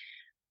because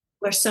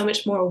we're so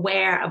much more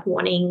aware of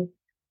wanting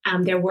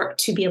their work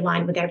to be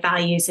aligned with their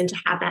values and to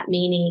have that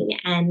meaning,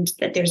 and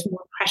that there's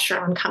more pressure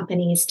on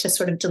companies to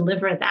sort of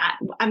deliver that.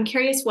 I'm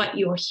curious what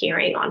you're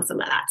hearing on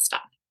some of that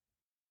stuff.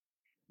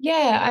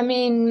 Yeah, I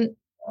mean,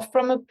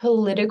 from a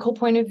political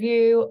point of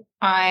view,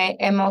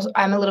 I'm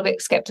a little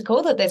bit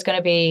skeptical that there's going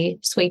to be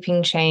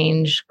sweeping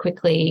change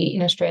quickly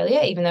in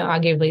Australia, even though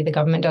arguably the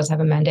government does have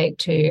a mandate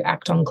to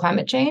act on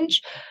climate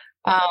change.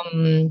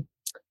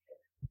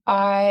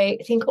 I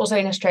think also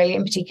in Australia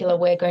in particular,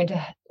 we're going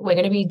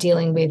to be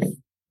dealing with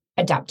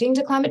adapting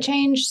to climate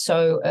change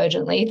so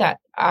urgently that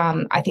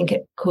I think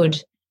it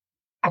could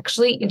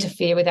actually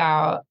interfere with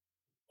our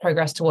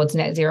progress towards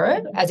net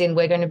zero, as in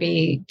we're going to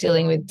be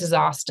dealing with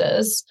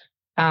disasters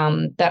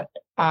that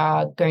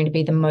are going to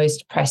be the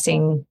most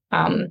pressing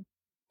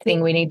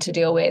thing we need to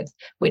deal with,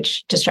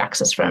 which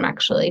distracts us from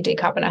actually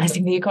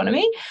decarbonising the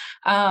economy.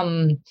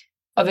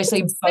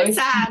 Obviously, it's both.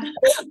 Sad.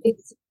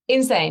 It's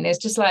insane. It's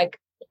just like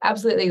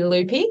absolutely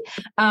loopy.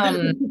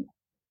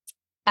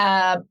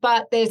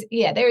 But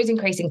there is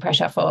increasing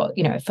pressure for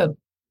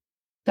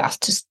us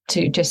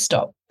to just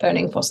stop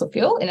burning fossil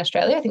fuel in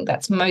Australia. I think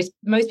that's most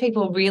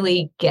people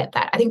really get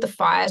that. I think the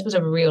fires was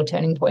a real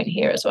turning point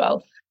here as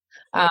well.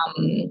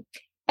 And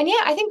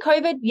yeah, I think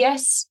COVID,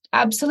 yes,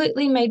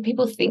 absolutely made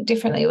people think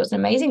differently. It was an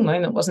amazing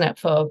moment, wasn't it,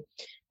 for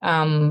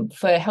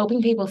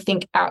helping people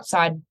think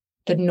outside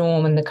the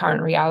norm and the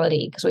current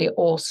reality, because we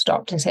all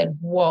stopped and said,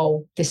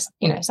 whoa, this,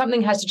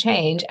 something has to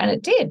change. And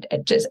it did.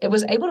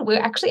 We were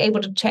actually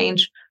able to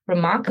change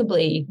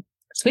remarkably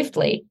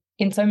swiftly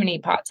in so many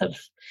parts of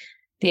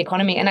the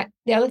economy. And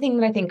the other thing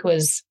that I think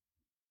was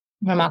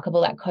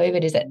remarkable at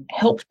COVID is it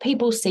helped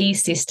people see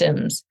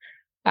systems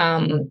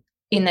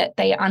in that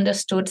they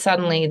understood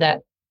suddenly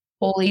that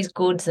all these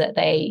goods that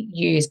they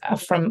use are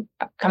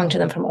coming to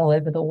them from all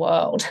over the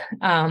world,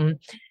 and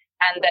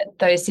that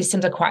those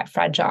systems are quite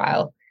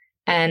fragile,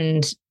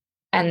 and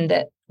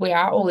that we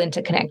are all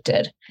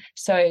interconnected.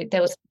 So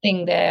there was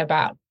something there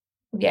about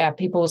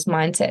people's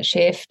mindset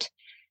shift.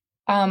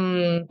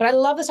 But I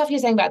love the stuff you're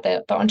saying about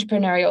the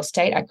entrepreneurial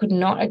state. I could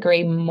not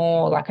agree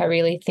more. Like, I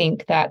really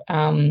think that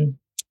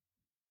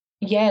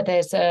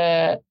there's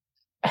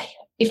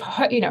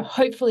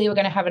hopefully we're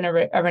going to have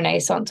a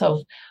renaissance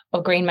of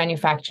green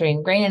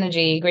manufacturing, green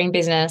energy, green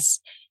business,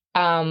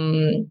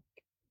 and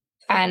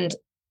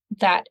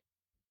that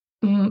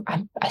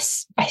I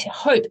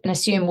hope and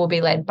assume will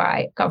be led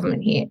by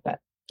government here, but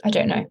I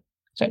don't know.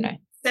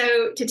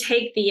 So to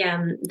take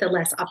the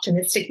less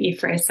optimistic view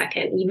for a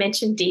second, you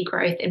mentioned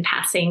degrowth in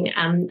passing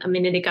a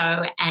minute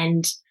ago,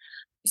 and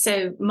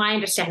so my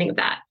understanding of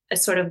that, a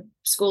sort of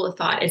school of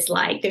thought, is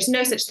like there's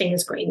no such thing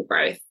as green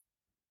growth.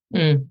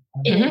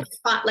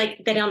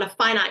 Like that on a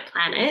finite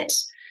planet,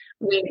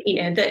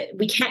 that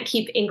we can't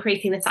keep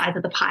increasing the size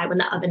of the pie when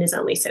the oven is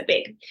only so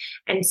big,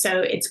 and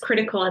so it's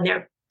critical. And there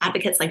are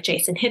advocates like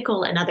Jason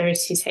Hickel and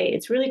others who say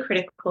it's really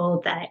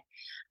critical that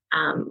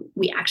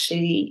we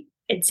actually,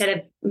 instead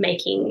of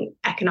making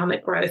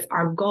economic growth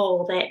our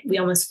goal, that we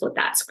almost flip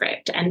that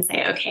script and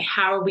say, okay,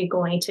 how are we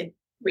going to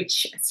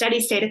reach a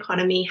steady state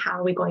economy? How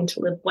are we going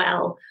to live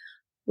well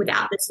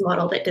without this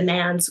model that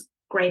demands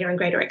greater and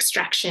greater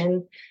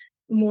extraction,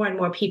 more and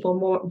more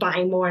people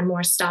buying more and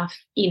more stuff?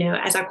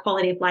 As our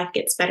quality of life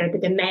gets better, the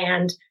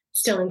demand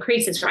still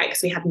increases, right?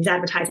 Because we have these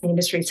advertising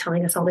industries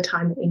telling us all the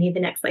time that we need the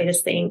next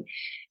latest thing.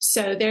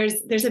 So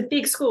there's a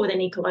big school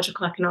within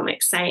ecological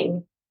economics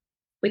saying,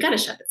 we got to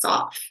shut this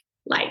off.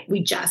 Like,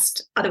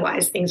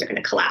 otherwise things are going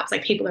to collapse.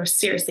 Like, people are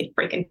seriously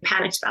freaking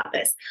panicked about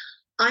this.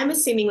 I'm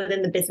assuming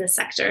within the business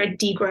sector,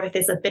 degrowth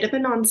is a bit of a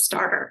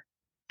non-starter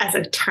as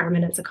a term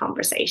and as a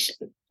conversation.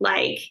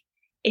 Like,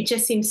 it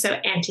just seems so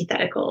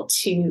antithetical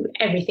to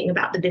everything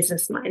about the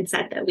business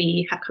mindset that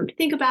we have come to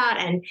think about.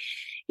 And,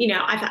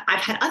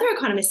 I've had other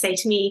economists say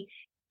to me,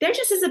 they're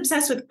just as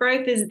obsessed with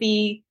growth as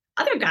the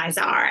other guys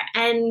are.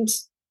 And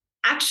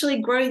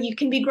actually, growth, you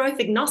can be growth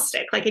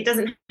agnostic. Like, it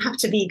doesn't have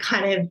to be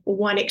kind of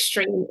one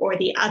extreme or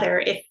the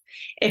other.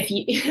 If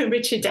you,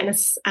 Richard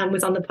Dennis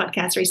was on the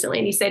podcast recently,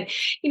 and he said,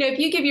 if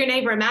you give your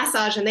neighbor a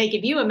massage and they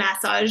give you a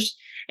massage,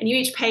 and you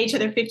each pay each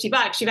other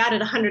 $50, you've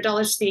added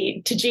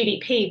 $100 to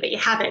GDP, but you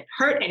haven't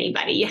hurt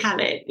anybody. You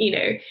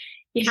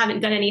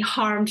haven't done any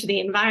harm to the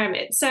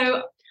environment.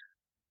 So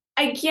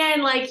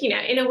again,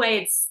 in a way,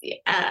 it's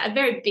a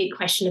very big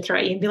question to throw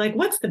at you and be like,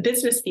 what's the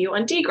business view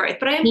on degrowth?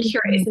 But I am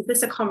curious, is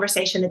this a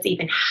conversation that's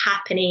even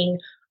happening,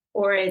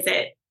 or is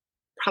it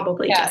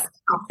probably just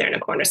off there in a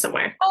corner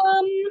somewhere?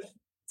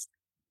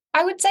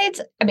 I would say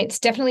it's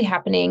definitely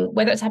happening.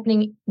 Whether it's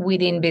happening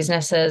within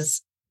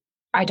businesses,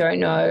 I don't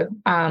know.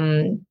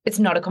 It's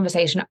not a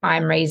conversation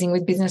I'm raising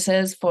with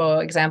businesses,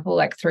 for example,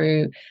 like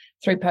through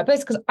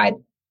Purpose, because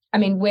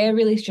we're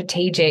really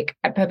strategic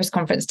at Purpose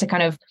Conference to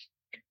kind of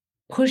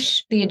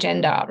push the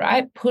agenda,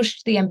 right?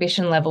 Push the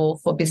ambition level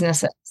for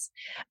businesses,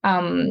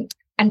 and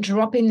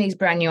drop in these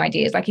brand new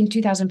ideas. Like in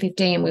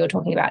 2015, we were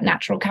talking about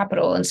natural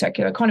capital and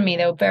circular economy.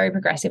 They were very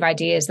progressive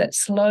ideas that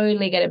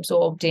slowly get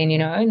absorbed in,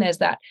 and there's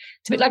that.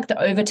 It's a bit like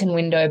the Overton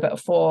window, but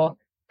for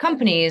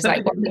companies,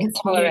 like what we can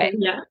tolerate.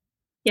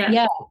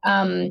 Yeah.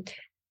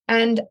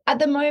 And at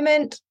the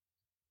moment,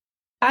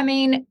 to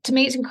me,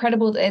 it's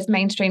incredible that there's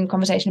mainstream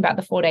conversation about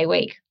the 4-day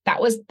week. That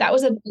was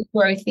a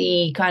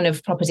growthy kind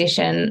of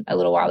proposition a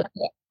little while ago.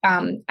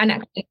 And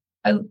actually,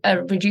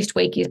 a reduced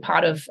week is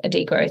part of a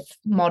degrowth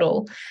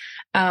model.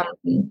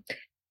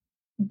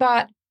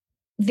 But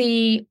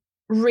the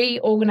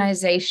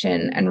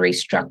reorganization and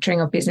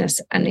restructuring of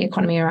business and the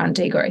economy around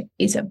degrowth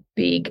is a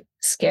big,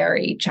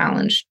 scary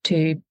challenge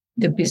to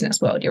the business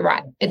world. You're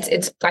right.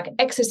 It's like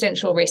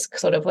existential risk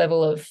sort of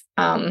level of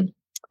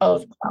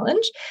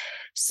challenge.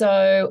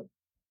 So,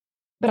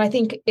 but I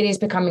think it is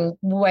becoming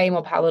way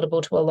more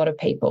palatable to a lot of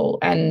people.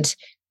 And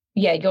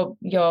yeah,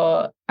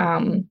 your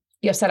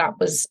setup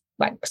was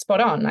like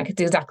spot on. Like,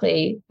 it's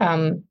exactly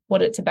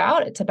what it's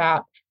about. It's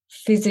about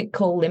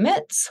physical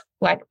limits,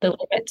 like the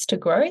limits to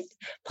growth,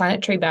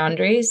 planetary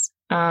boundaries.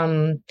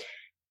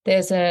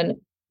 There's a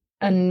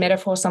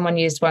metaphor someone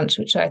used once,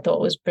 which I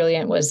thought was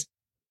brilliant, was,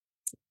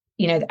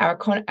 our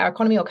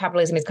economy or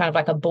capitalism is kind of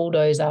like a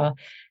bulldozer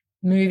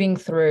moving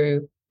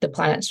through the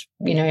planet's,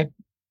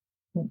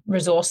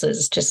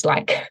 resources, just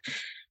like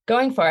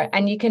going for it.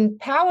 And you can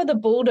power the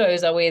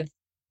bulldozer with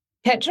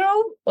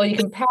petrol, or you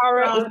can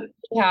power it with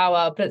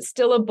power, but it's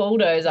still a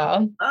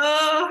bulldozer.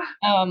 Yeah.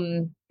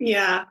 And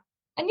yeah,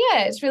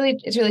 it's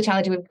really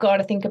challenging. We've got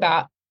to think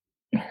about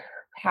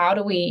how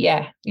do we,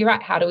 you're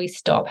right, how do we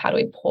stop? How do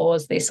we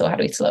pause this, or how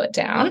do we slow it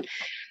down?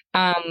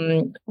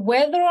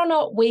 Whether or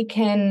not we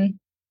can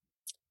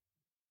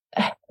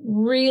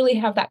really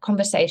have that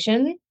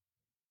conversation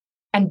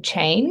and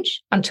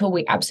change until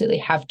we absolutely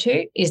have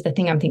to is the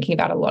thing I'm thinking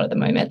about a lot at the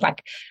moment.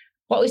 Like,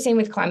 what we've seen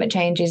with climate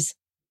change is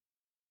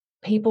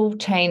people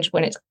change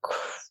when it's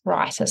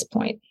crisis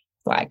point.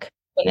 Like,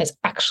 when there's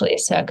actually a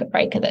circuit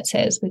breaker that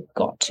says we've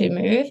got to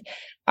move,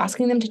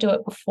 asking them to do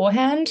it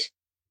beforehand,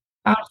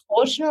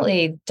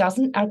 unfortunately,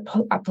 doesn't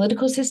our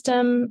political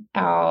system,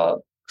 our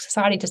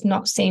society does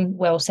not seem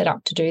well set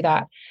up to do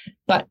that.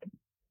 But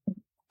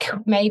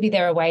maybe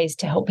there are ways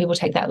to help people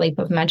take that leap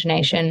of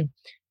imagination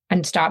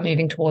and start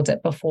moving towards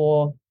it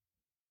before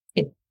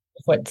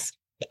it's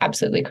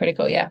absolutely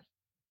critical. Yeah.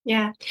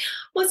 Yeah.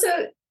 Well,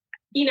 so,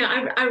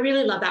 I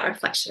really love that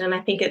reflection, and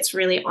I think it's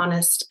really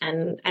honest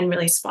and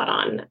really spot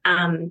on.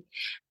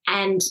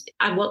 And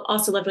I will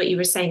also love what you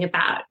were saying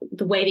about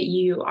the way that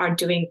you are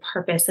doing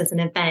purpose as an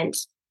event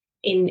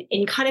in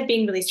kind of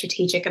being really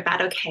strategic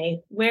about,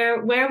 okay, where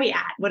are we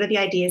at? What are the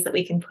ideas that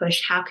we can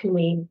push? How can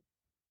we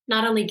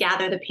not only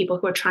gather the people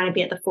who are trying to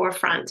be at the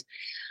forefront,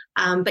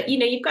 but,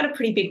 you've got a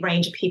pretty big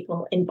range of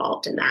people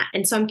involved in that.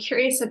 And so I'm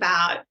curious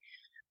about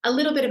a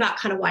little bit about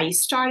kind of why you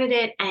started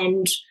it,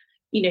 and,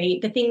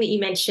 the thing that you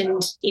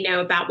mentioned,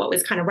 about what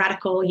was kind of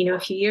radical, a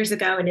few years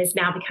ago and is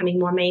now becoming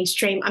more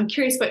mainstream. I'm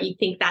curious what you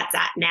think that's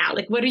at now.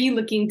 Like, what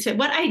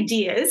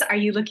ideas are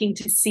you looking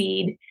to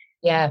seed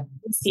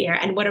this year?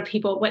 And what are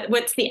people,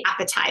 what's the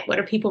appetite? What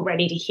are people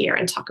ready to hear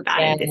and talk about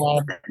in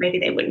business that maybe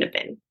they wouldn't have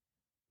been?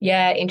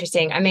 Yeah,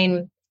 interesting. I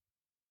mean,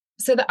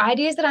 so the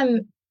ideas that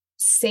I'm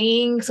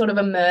seeing sort of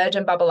emerge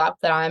and bubble up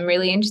that I'm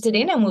really interested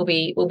in and will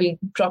be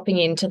dropping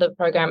into the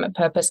program at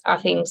Purpose are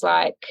things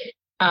like,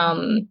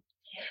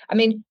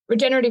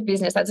 regenerative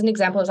business. That's an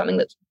example of something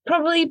that's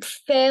probably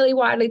fairly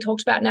widely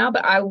talked about now,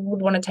 but I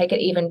would want to take it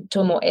even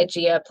to a more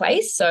edgier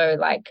place. So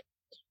like,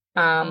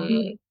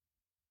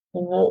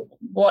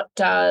 what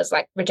does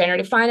like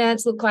regenerative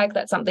finance look like?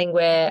 That's something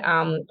we're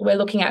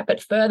looking at.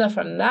 But further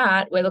from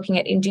that, we're looking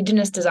at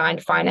Indigenous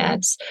designed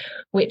finance,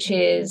 which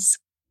is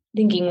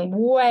thinking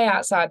way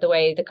outside the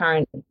way the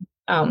current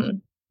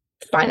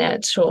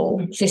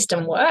financial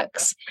system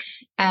works.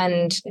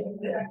 And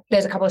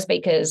there's a couple of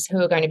speakers who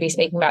are going to be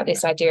speaking about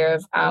this idea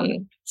of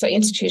so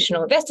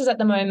institutional investors at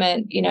the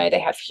moment, they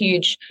have a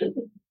huge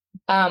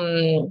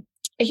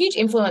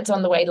influence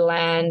on the way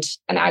land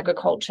and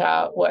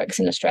agriculture works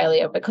in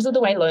Australia because of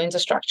the way loans are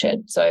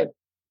structured. So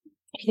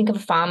if you think of a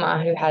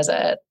farmer who has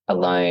a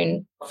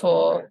loan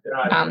for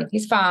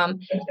his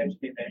farm,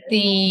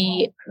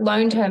 the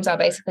loan terms are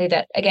basically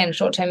that, again,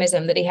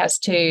 short-termism, that he has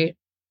to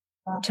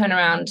turn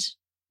around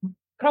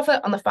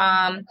profit on the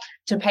farm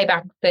to pay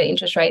back the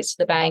interest rates to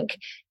the bank,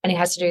 and he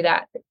has to do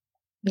that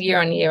year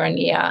on year on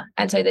year.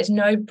 And so there's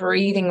no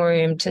breathing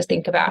room to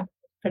think about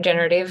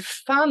regenerative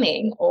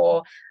farming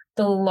or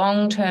the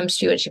long-term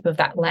stewardship of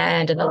that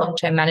land and the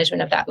long-term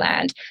management of that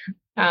land.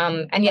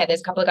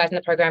 There's a couple of guys in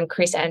the program,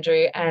 Chris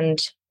Andrew and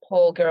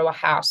Paul Girawa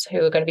House,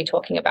 who are going to be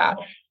talking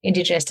about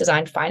Indigenous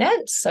designed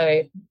finance.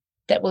 So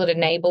that will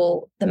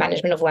enable the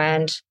management of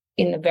land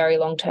in the very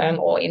long term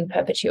or in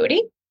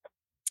perpetuity.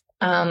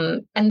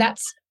 And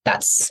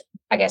that's,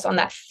 I guess, on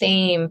that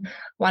theme,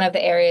 one of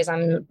the areas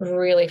I'm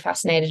really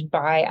fascinated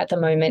by at the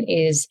moment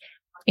is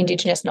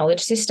Indigenous knowledge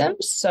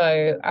systems.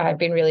 So I've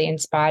been really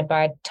inspired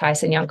by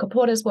Tyson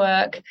Young-Porter's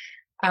work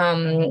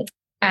and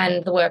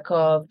the work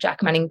of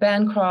Jack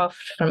Manning-Bancroft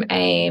from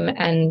AIM.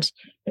 And,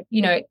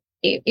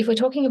 if we're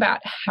talking about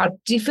how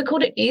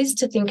difficult it is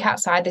to think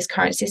outside this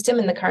current system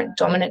and the current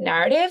dominant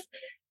narrative,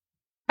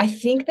 I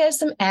think there's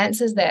some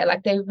answers there.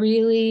 Like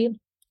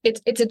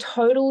it's a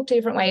total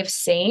different way of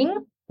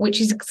seeing,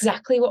 which is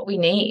exactly what we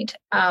need.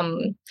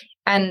 And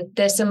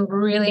there's some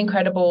really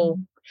incredible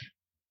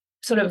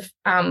sort of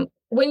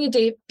when you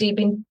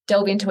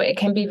delve into it, it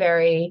can be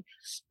very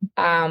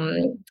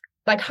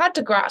hard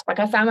to grasp. Like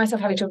I found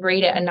myself having to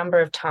read it a number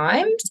of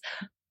times,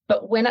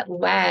 but when it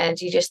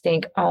lands, you just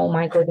think, oh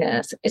my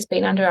goodness, it's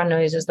been under our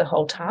noses the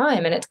whole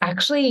time, and it's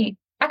actually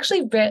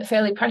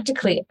fairly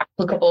practically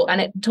applicable. And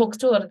it talks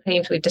to a lot of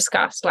themes we've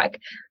discussed, like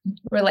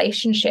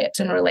relationships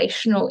and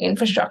relational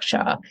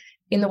infrastructure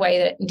in the way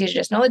that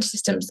Indigenous knowledge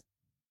systems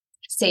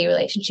see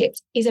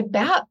relationships is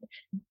about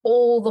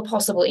all the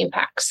possible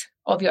impacts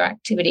of your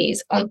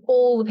activities on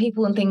all the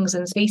people and things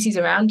and species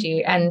around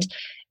you. And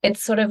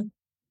it's sort of,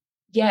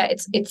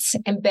 it's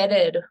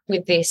embedded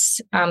with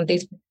this,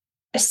 these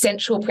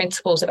essential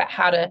principles about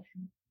how to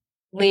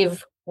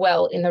live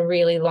well in the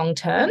really long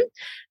term,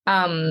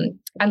 and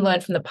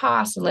learn from the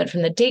past and learn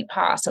from the deep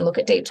past and look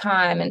at deep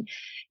time. And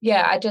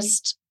I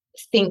just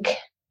think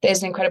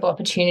there's an incredible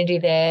opportunity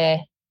there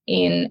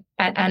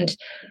and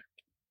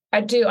I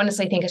do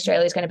honestly think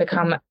Australia is going to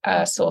become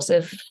a source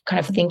of kind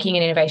of thinking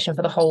and innovation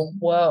for the whole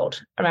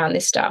world around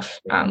this stuff,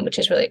 which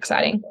is really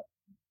exciting.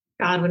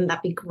 God, wouldn't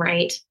that be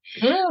great?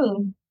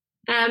 All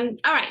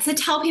right, so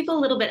tell people a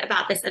little bit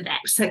about this event.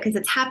 So, because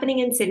it's happening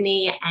in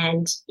Sydney,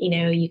 and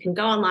you can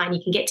go online,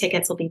 you can get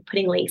tickets. We'll be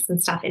putting links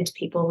and stuff into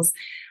people's,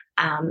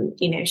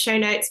 show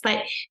notes.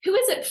 But who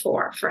is it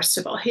for? First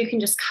of all, who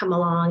can just come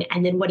along,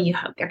 and then what do you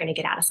hope they're going to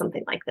get out of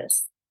something like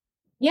this?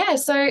 Yeah,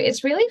 so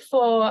it's really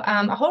for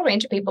a whole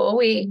range of people.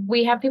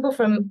 We have people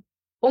from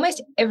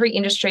almost every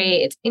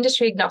industry. It's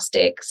industry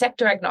agnostic,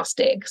 sector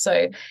agnostic.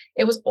 So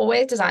it was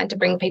always designed to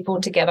bring people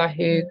together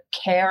who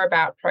care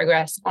about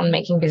progress on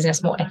making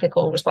business more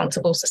ethical,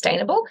 responsible,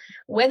 sustainable,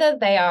 whether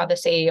they are the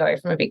CEO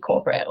from a big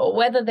corporate or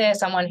whether they're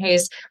someone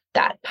who's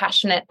that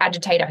passionate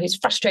agitator who's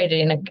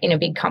frustrated in a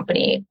big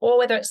company, or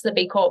whether it's the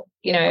B Corp,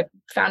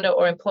 founder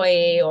or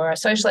employee, or a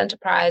social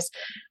enterprise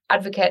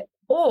advocate,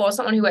 or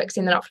someone who works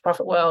in the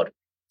not-for-profit world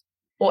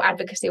or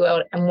advocacy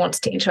world and wants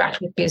to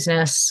interact with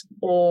business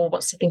or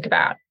wants to think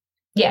about,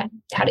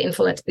 how to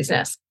influence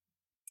business.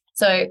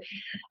 So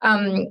I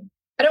don't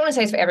want to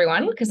say it's for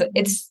everyone, because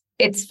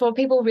it's for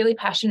people really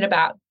passionate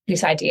about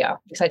this idea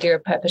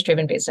of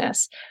purpose-driven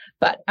business.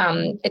 But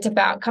it's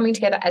about coming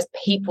together as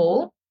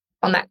people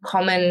with that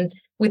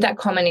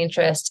common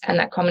interest and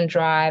that common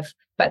drive,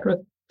 but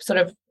sort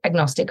of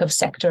agnostic of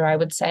sector, I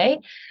would say.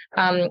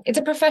 It's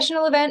a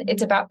professional event.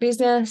 It's about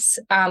business.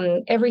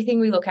 Everything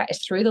we look at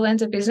is through the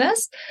lens of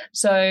business.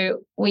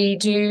 So we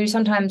do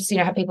sometimes,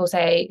 have people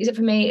say, is it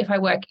for me if I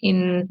work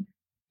in,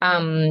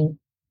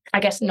 I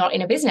guess, not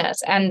in a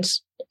business? And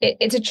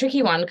it's a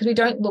tricky one, because we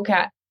don't look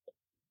at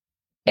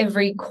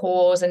every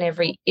cause and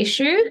every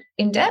issue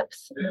in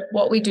depth.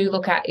 What we do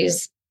look at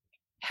is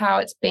how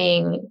it's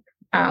being,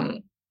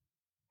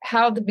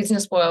 how the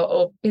business world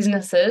or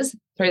businesses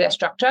through their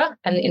structure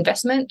and the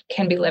investment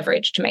can be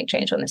leveraged to make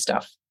change on this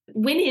stuff.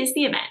 When is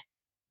the event?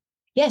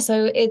 Yeah,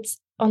 so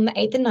it's on the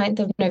 8th and 9th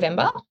of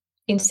November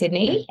in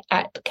Sydney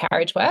at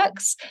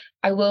Carriageworks.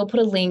 I will put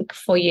a link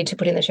for you to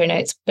put in the show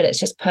notes, but it's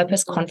just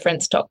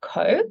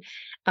purposeconference.co.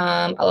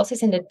 I'll also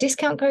send a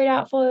discount code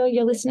out for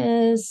your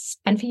listeners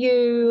and for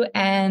you.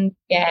 And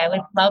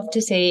we'd love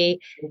to see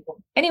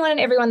anyone and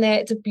everyone there.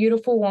 It's a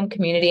beautiful, warm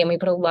community, and we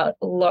put a lot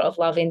of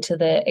love into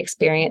the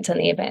experience and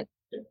the event.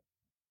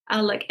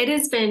 Look, it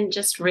has been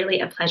just really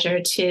a pleasure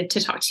to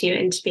talk to you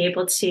and to be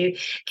able to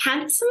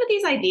canvas some of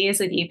these ideas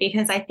with you,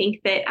 because I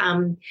think that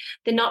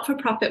the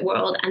not-for-profit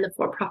world and the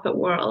for-profit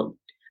world,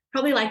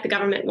 probably like the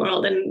government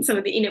world and some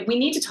of the, we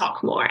need to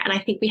talk more. And I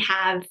think we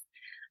have,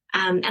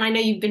 and I know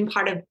you've been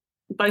part of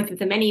both of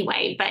them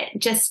anyway, but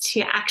just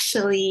to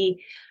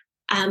actually,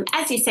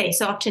 as you say,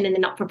 so often in the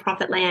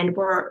not-for-profit land,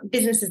 where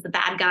business is the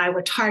bad guy,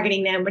 we're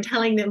targeting them, we're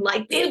telling them,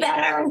 like, do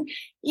better,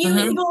 you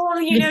evil,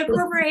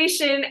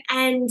 corporation.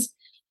 And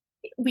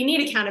we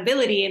need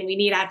accountability and we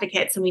need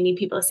advocates and we need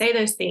people to say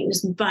those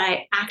things, but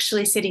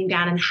actually sitting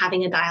down and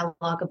having a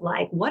dialogue of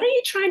like, what are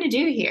you trying to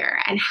do here?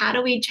 And how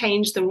do we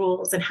change the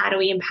rules? And how do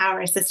we empower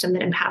a system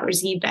that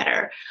empowers you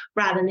better,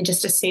 rather than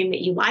just assume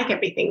that you like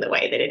everything the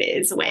way that it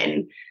is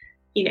when,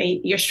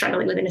 you're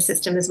struggling within a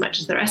system as much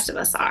as the rest of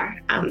us are.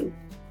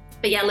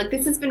 But yeah, look,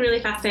 this has been really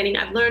fascinating.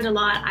 I've learned a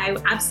lot. I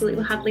absolutely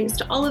will have links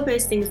to all of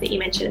those things that you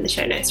mentioned in the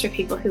show notes for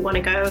people who want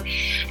to go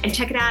and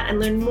check it out and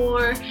learn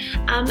more.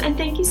 And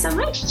thank you so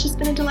much. It's just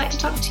been a delight to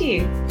talk to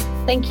you.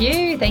 Thank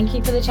you. Thank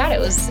you for the chat. It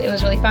was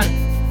really fun.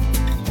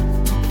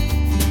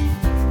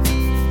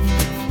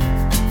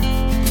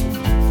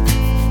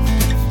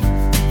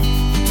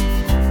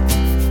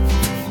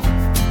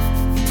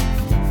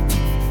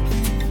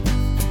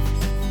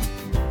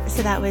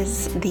 So that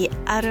was the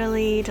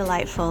utterly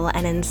delightful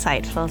and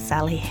insightful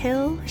Sally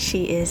Hill.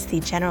 She is the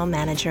general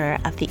manager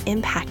of the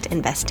impact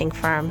investing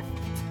firm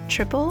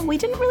Triple. We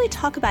didn't really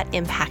talk about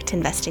impact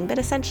investing, but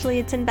essentially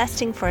it's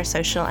investing for a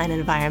social and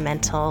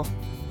environmental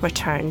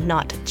return,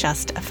 not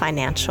just a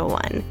financial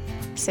one.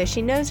 So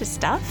she knows her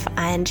stuff,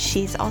 and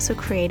she's also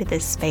created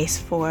this space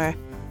for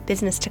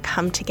business to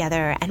come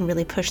together and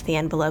really push the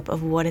envelope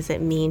of what does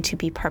it mean to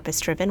be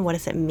purpose-driven, what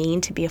does it mean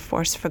to be a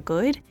force for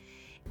good.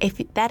 If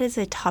that is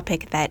a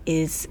topic that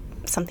is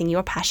something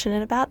you're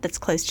passionate about, that's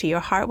close to your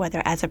heart,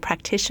 whether as a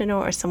practitioner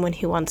or someone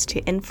who wants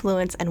to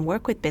influence and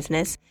work with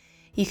business,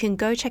 you can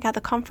go check out the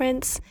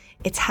conference.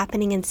 It's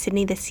happening in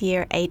Sydney this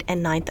year, 8th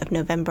and 9th of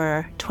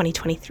November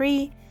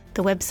 2023.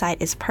 The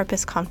website is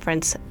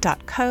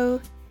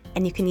purposeconference.co,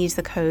 and you can use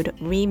the code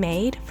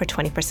REMADE for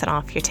 20%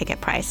 off your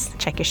ticket price.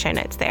 Check your show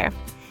notes there.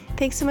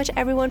 Thanks so much,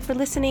 everyone, for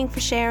listening,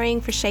 for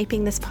sharing, for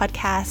shaping this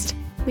podcast.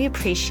 We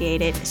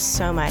appreciate it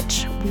so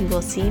much. We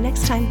will see you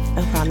next time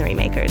over on The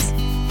Remakers.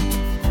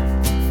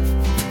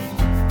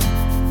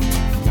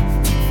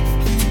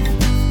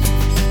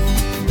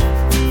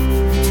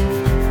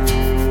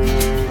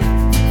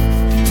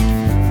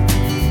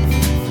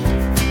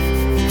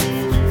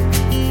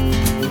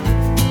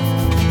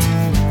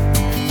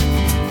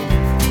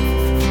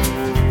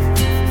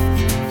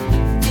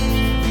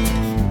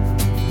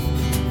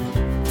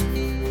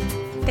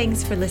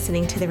 Thanks for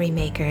listening to The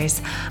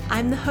Remakers.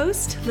 I'm the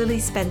host, Lily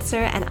Spencer,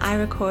 and I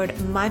record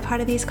my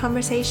part of these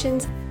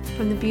conversations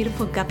from the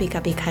beautiful Guppy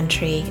Guppy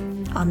country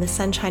on the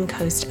Sunshine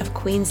Coast of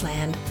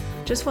Queensland.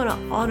 Just want to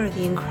honor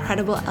the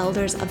incredible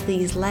elders of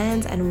these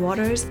lands and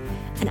waters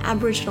and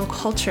Aboriginal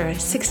culture.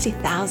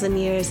 60,000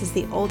 years is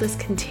the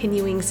oldest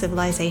continuing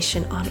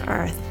civilization on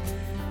Earth.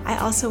 I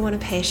also want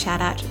to pay a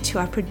shout out to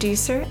our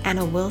producer,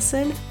 Anna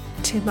Wilson,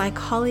 to my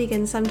colleague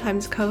and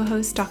sometimes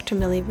co-host, Dr.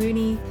 Millie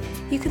Rooney.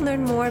 You can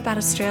learn more about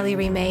Australia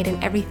Remade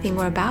and everything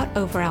we're about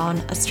over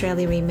on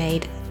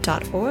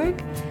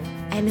australiaremade.org.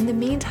 And in the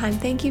meantime,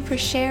 thank you for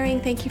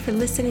sharing. Thank you for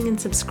listening and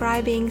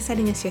subscribing,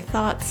 sending us your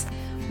thoughts.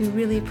 We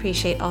really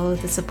appreciate all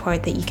of the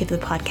support that you give the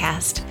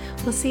podcast.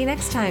 We'll see you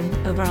next time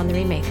over on The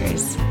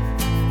Remakers.